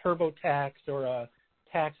like a TurboTax or a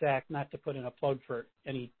Tax Act, not to put in a plug for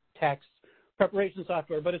any tax preparation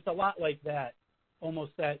software, but it's a lot like that,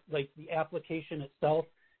 almost that, like the application itself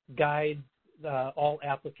guides all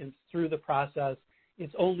applicants through the process.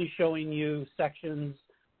 It's only showing you sections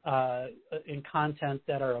in content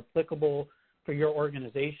that are applicable for your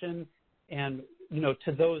organization. And,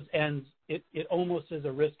 to those ends, it almost is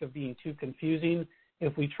a risk of being too confusing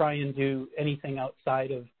if we try and do anything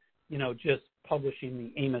outside of, just publishing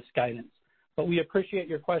the AMIS guidance. But we appreciate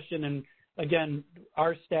your question. And again,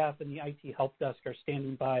 our staff and the IT help desk are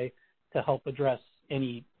standing by to help address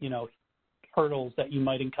any, hurdles that you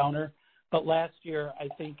might encounter. But last year, I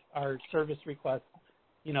think our service requests,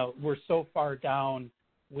 were so far down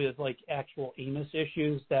with like actual AMIS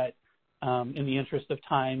issues that in the interest of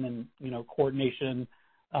time and, coordination,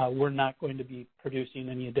 we're not going to be producing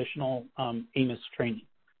any additional AMIS training.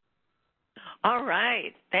 All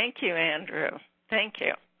right. Thank you, Andrew. Thank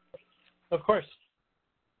you. Of course.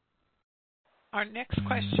 Our next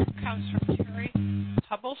question comes from Terry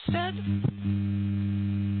Hubblestead.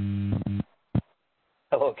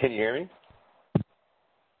 Hello, can you hear me?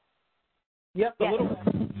 Yep, a little bit.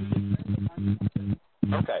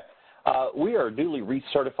 Okay. We are duly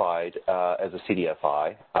recertified as a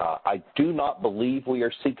CDFI. I do not believe we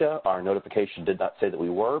are CECA. Our notification did not say that we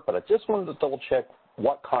were, but I just wanted to double check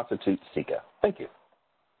what constitutes CECA. Thank you.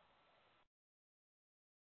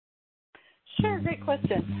 Sure, great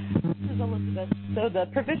question. This is Elizabeth. So the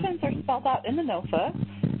provisions are spelled out in the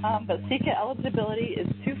NOFA, but CECA eligibility is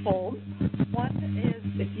twofold. One is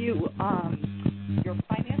if you your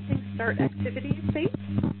financing start activity states.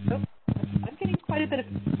 Oh, I'm getting quite a bit of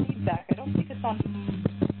feedback. I don't think it's on.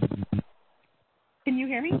 Can you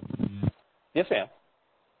hear me? Yes, ma'am.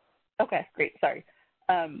 Okay, great. Sorry.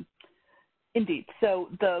 Indeed. So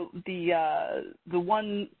the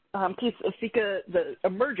one piece of CECA, the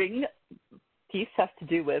emerging piece, has to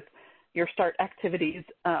do with your start activities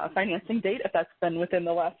financing date, if that's been within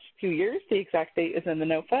the last few years. The exact date is in the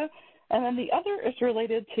NOFA. And then the other is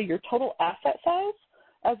related to your total asset size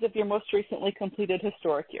as of your most recently completed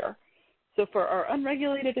historic year. So for our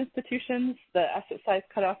unregulated institutions, the asset size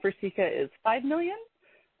cutoff for CECA is $5 million.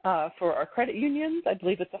 For our credit unions, I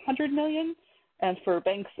believe it's $100 million. And for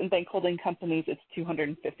banks and bank holding companies, it's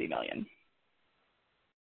 $250 million.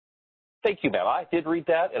 Thank you, ma'am. I did read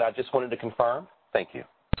that, and I just wanted to confirm. Thank you.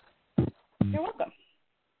 You're welcome.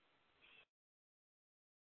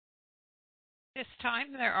 This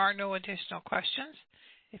time, there are no additional questions.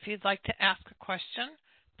 If you'd like to ask a question,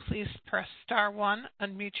 please press *1,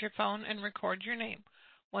 unmute your phone, and record your name.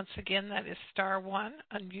 Once again, that is *1,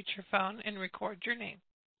 unmute your phone, and record your name.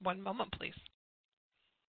 One moment, please.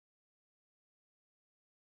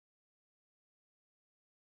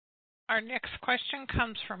 Our next question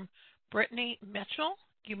comes from Brittany Mitchell.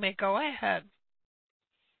 You may go ahead.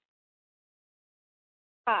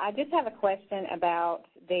 I just have a question about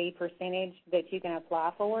the percentage that you can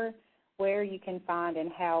apply for, where you can find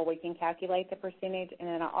and how we can calculate the percentage. And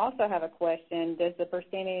then I also have a question, does the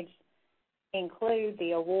percentage include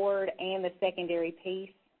the award and the secondary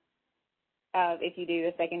piece if you do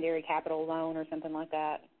a secondary capital loan or something like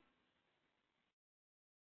that?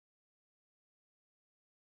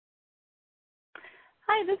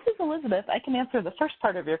 Hi, this is Elizabeth. I can answer the first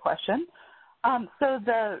part of your question. So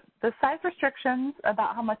the size restrictions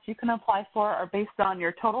about how much you can apply for are based on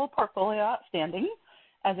your total portfolio outstanding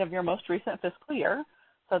as of your most recent fiscal year.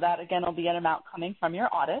 So that, again, will be an amount coming from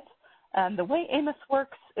your audit. And the way AMIS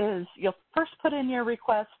works is you'll first put in your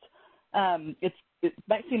request. It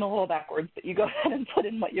might seem a little backwards, but you go ahead and put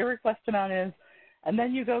in what your request amount is, and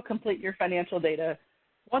then you go complete your financial data.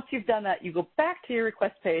 Once you've done that, you go back to your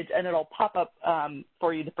request page, and it'll pop up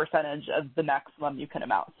for you the percentage of the maximum you can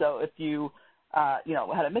amount. So if you,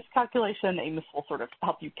 had a miscalculation, AMIS will sort of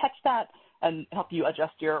help you catch that and help you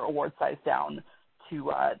adjust your award size down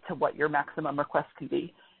to what your maximum request can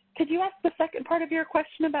be. Could you ask the second part of your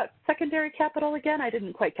question about secondary capital again? I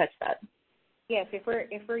didn't quite catch that. Yes, if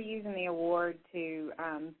we're using the award to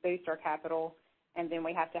boost our capital, and then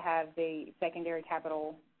we have to have the secondary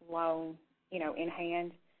capital loan, in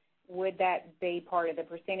hand, would that be part of the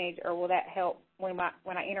percentage, or will that help when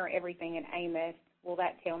I enter everything in AMIS? Will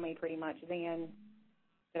that tell me pretty much then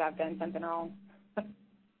that I've done something wrong?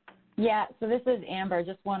 Yeah. So this is Amber. I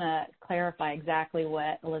just want to clarify exactly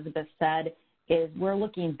what Elizabeth said. Is we're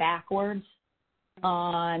looking backwards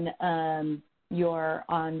on the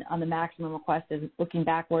maximum request, is looking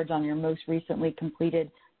backwards on your most recently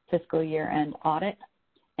completed fiscal year end audit.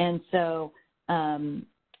 And so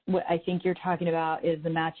what I think you're talking about is the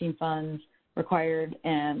matching funds required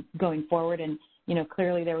and going forward. And,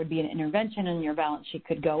 clearly there would be an intervention and your balance sheet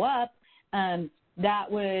could go up.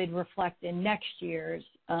 That would reflect in next year's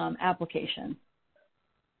application.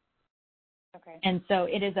 Okay. And so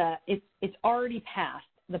it's already past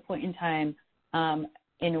the point in time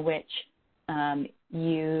in which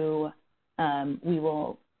we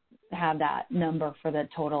will have that number for the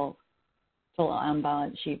total on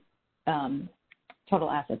balance sheet total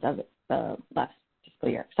assets of the last fiscal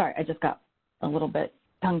year. Sorry, I just got a little bit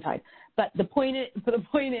tongue-tied. But the point is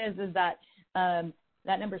that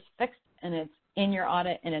that number's fixed and it's in your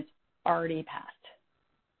audit and it's already passed.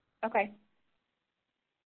 Okay.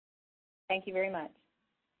 Thank you very much.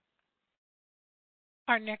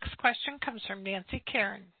 Our next question comes from Nancy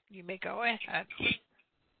Karen. You may go ahead.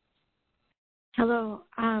 Hello.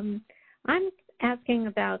 I'm asking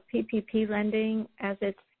about PPP lending as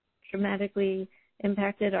it's dramatically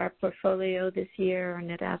impacted our portfolio this year, our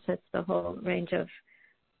net assets, the whole range of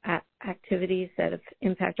activities that have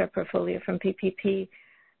impacted our portfolio from PPP.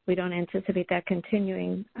 We don't anticipate that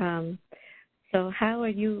continuing. So how are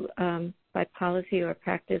you, by policy or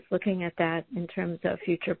practice, looking at that in terms of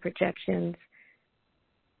future projections?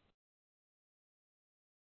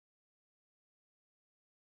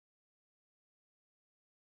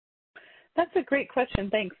 That's a great question.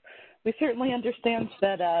 Thanks. We certainly understand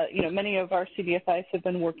that many of our CDFIs have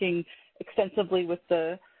been working extensively with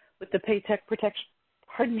the Paycheck Protection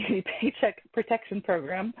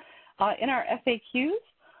Program. In our FAQs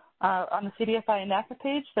on the CDFI and NACA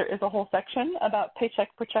page, there is a whole section about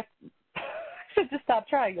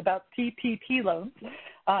about PPP loans,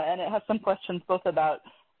 and it has some questions both about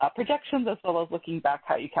projections as well as looking back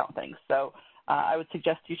how you count things. So I would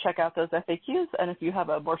suggest you check out those FAQs, and if you have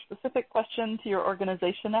a more specific question to your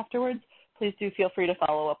organization afterwards, please do feel free to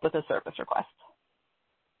follow up with a service request.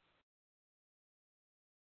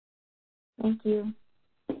 Thank you.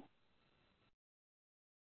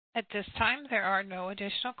 At this time, there are no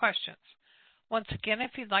additional questions. Once again,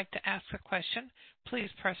 if you'd like to ask a question, please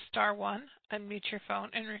press star one, unmute your phone,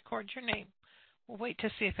 and record your name. We'll wait to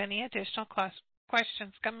see if any additional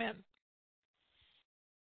questions come in.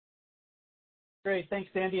 Great. Thanks,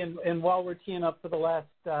 Sandy. And while we're teeing up for the last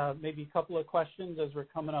maybe couple of questions as we're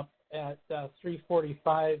coming up at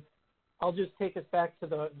 3:45, I'll just take us back to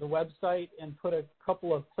the website and put a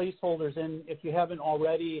couple of placeholders in, if you haven't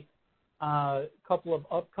already, a couple of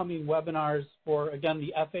upcoming webinars for, again,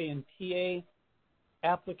 the FA and TA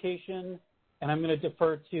application. And I'm going to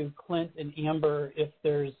defer to Clint and Amber if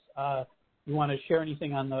there's you want to share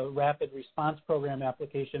anything on the Rapid Response Program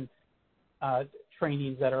application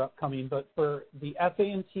trainings that are upcoming. But for the FA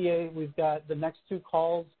and TA, we've got the next two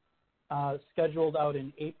calls scheduled out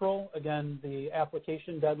in April. Again, the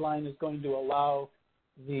application deadline is going to allow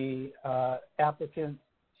the applicant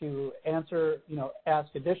to answer,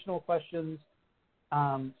 ask additional questions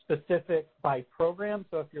specific by program.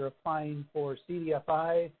 So if you're applying for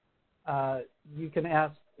CDFI, you can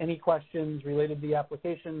ask any questions related to the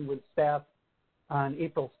application with staff on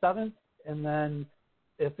April 7th. And then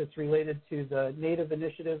if it's related to the Native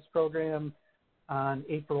Initiatives program, on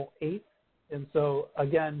April 8th. And so,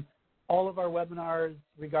 again, all of our webinars,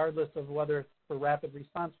 regardless of whether it's for Rapid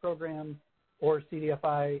Response Program or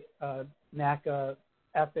CDFI, NACA,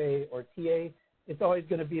 FA, or TA, it's always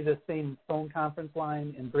going to be the same phone conference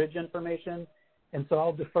line and bridge information. And so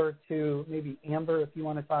I'll defer to maybe Amber if you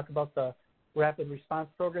want to talk about the rapid response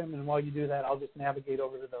program. And while you do that, I'll just navigate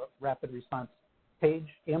over to the rapid response page.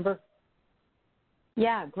 Amber?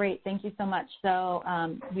 Yeah, great. Thank you so much. So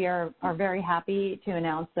we are very happy to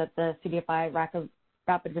announce that the CDFI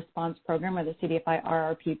Rapid Response Program, or the CDFI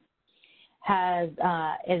RRP,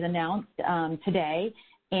 is announced today,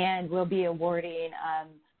 and we'll be awarding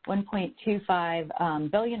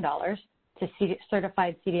 $1.25 billion to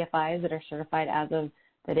certified CDFIs that are certified as of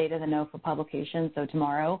the date of the NOFA publication, so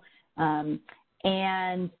tomorrow.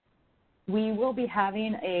 And we will be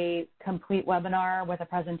having a complete webinar with a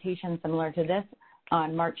presentation similar to this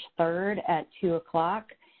on March 3rd at 2 o'clock,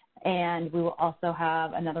 and we will also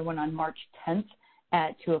have another one on March 10th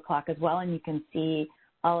at 2 o'clock as well, and you can see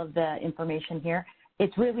all of the information here.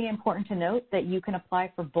 It's really important to note that you can apply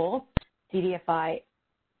for both CDFI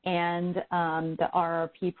and the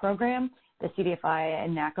RRP program, the CDFI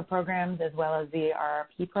and NACA programs, as well as the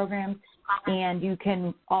RRP programs, and you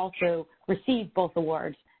can also receive both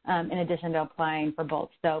awards in addition to applying for both.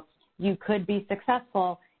 So you could be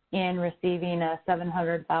successful in receiving a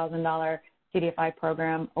 $700,000 CDFI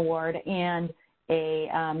program award and a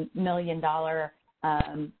 $1 million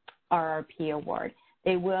RRP award.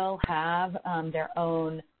 They will have their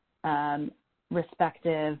own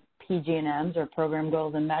respective PG&Ms, or program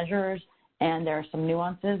goals and measures, and there are some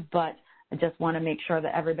nuances, but I just want to make sure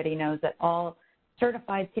that everybody knows that all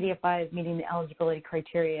certified CDFIs meeting the eligibility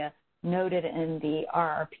criteria noted in the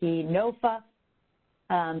RRP NOFA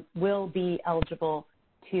will be eligible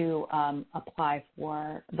to apply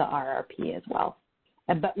for the RRP as well.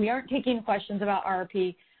 But we aren't taking questions about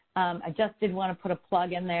RRP. I just did want to put a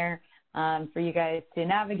plug in there for you guys to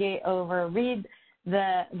navigate over, read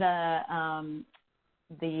the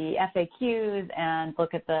FAQs and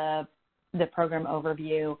look at the program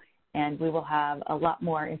overview, and we will have a lot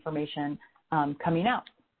more information coming out.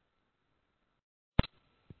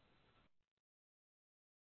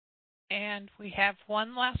 And we have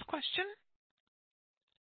one last question.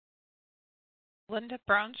 Linda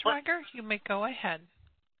Braunschweiger, you may go ahead.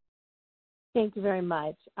 Thank you very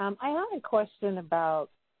much. I have a question about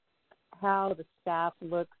how the staff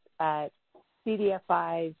looks at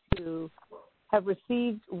CDFIs who have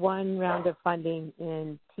received one round of funding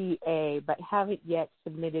in TA but haven't yet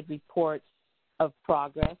submitted reports of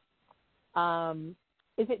progress.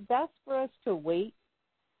 Is it best for us to wait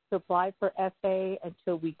to apply for FA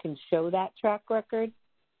until we can show that track record?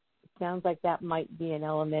 It sounds like that might be an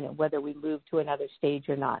element of whether we move to another stage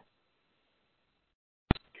or not.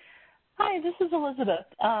 Hi, this is Elizabeth,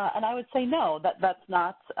 and I would say no, that's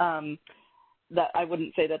not, that I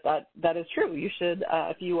wouldn't say that is true. You should,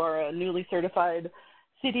 if you are a newly certified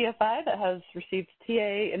CDFI that has received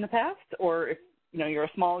TA in the past, or if you're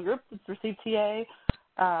a small group that's received TA,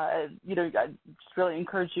 I just really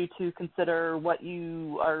encourage you to consider what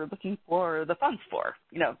you are looking for the funds for.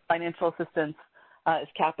 Financial assistance is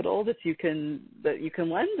capital that you can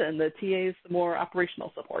lend, and the TA is more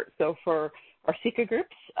operational support. So for our CECA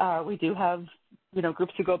groups, we do have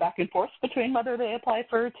groups who go back and forth between whether they apply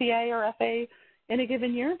for TA or FA in a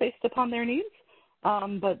given year based upon their needs.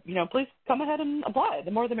 But please come ahead and apply.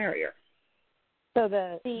 The more the merrier. So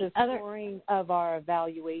the scoring of our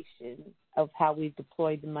evaluation of how we've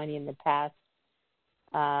deployed the money in the past,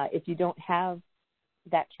 if you don't have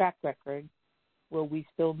that track record, will we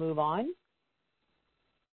still move on?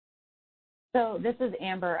 So this is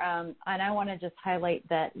Amber, and I want to just highlight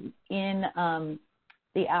that in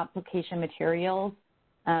the application materials,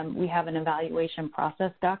 we have an evaluation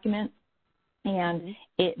process document, and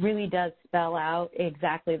it really does spell out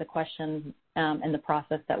exactly the questions and the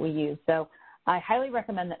process that we use. So I highly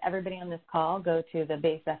recommend that everybody on this call go to the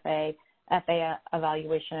base FA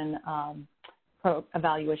evaluation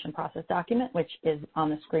process document, which is on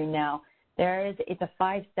the screen now. It's a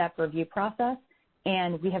 5-step review process,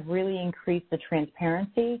 and we have really increased the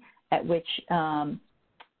transparency at which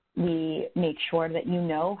we make sure that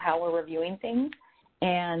how we're reviewing things.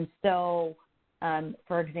 And so,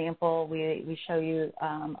 for example, we show you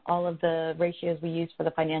all of the ratios we use for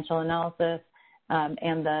the financial analysis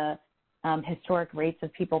and the historic rates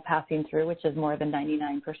of people passing through, which is more than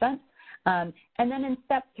 99%. And then in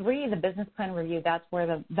step 3, the business plan review, that's where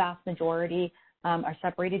the vast majority are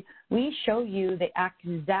separated. We show you the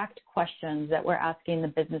exact questions that we're asking the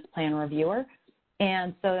business plan reviewer.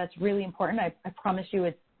 And so that's really important. I promise you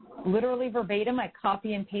it's literally verbatim. I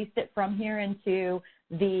copy and paste it from here into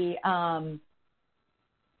the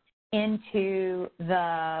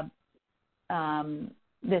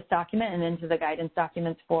this document and into the guidance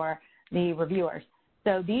documents for the reviewers.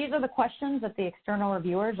 So these are the questions that the external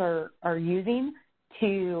reviewers are using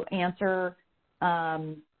to answer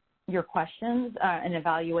your questions and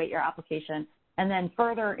evaluate your application. And then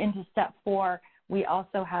further into step 4, we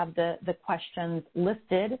also have the questions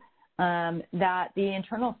listed that the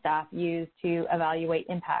internal staff use to evaluate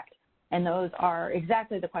impact. And those are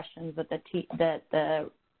exactly the questions that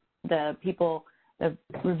the people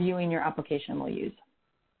reviewing your application will use.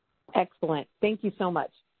 Excellent. Thank you so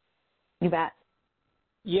much. You bet.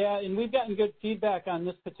 Yeah, and we've gotten good feedback on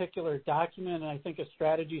this particular document, and I think a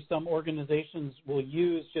strategy some organizations will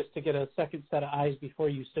use just to get a second set of eyes before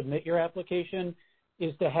you submit your application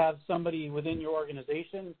is to have somebody within your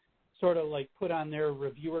organization sort of like put on their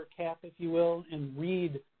reviewer cap, if you will, and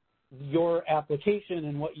read your application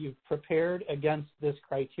and what you've prepared against this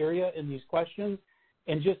criteria in these questions,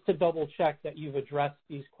 and just to double check that you've addressed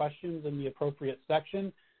these questions in the appropriate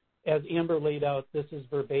section. As Amber laid out, this is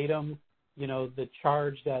verbatim, you know, the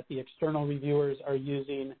charge that the external reviewers are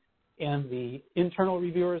using and the internal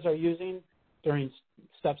reviewers are using during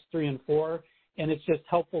steps 3 and 4. And it's just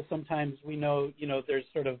helpful sometimes. We know, you know, there's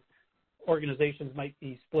sort of organizations might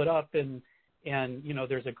be split up and you know,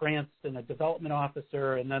 there's a grants and a development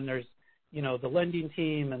officer, and then there's, you know, the lending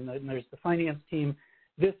team, and then there's the finance team.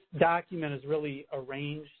 This document is really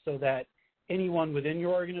arranged so that anyone within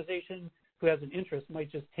your organization who has an interest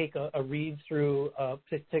might just take a read through a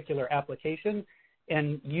particular application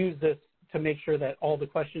and use this to make sure that all the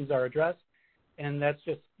questions are addressed. And that's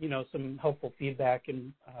just, you know, some helpful feedback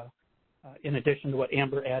and in addition to what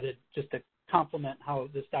Amber added, just to complement how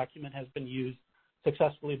this document has been used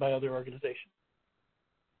successfully by other organizations.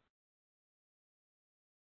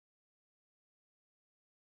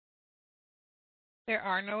 There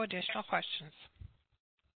are no additional questions.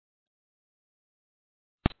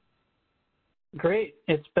 Great.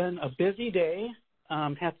 It's been a busy day.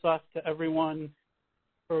 Hats off to everyone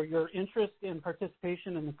for your interest and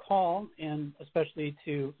participation in the call, and especially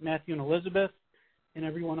to Matthew and Elizabeth and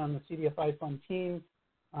everyone on the CDFI Fund team.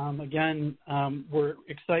 Again, we're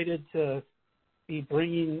excited to be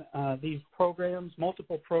bringing these programs,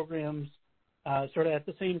 multiple programs, sort of at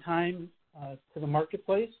the same time to the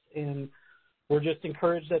marketplace. And we're just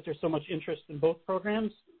encouraged that there's so much interest in both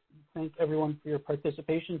programs. Thank everyone for your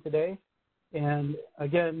participation today. And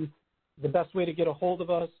again, the best way to get a hold of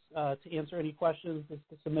us to answer any questions is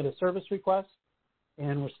to submit a service request.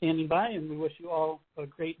 And we're standing by, and we wish you all a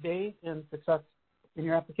great day and success in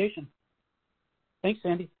your application. Thanks,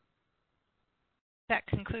 Sandy. That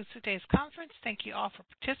concludes today's conference. Thank you all for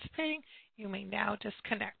participating. You may now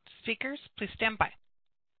disconnect. Speakers, please stand by.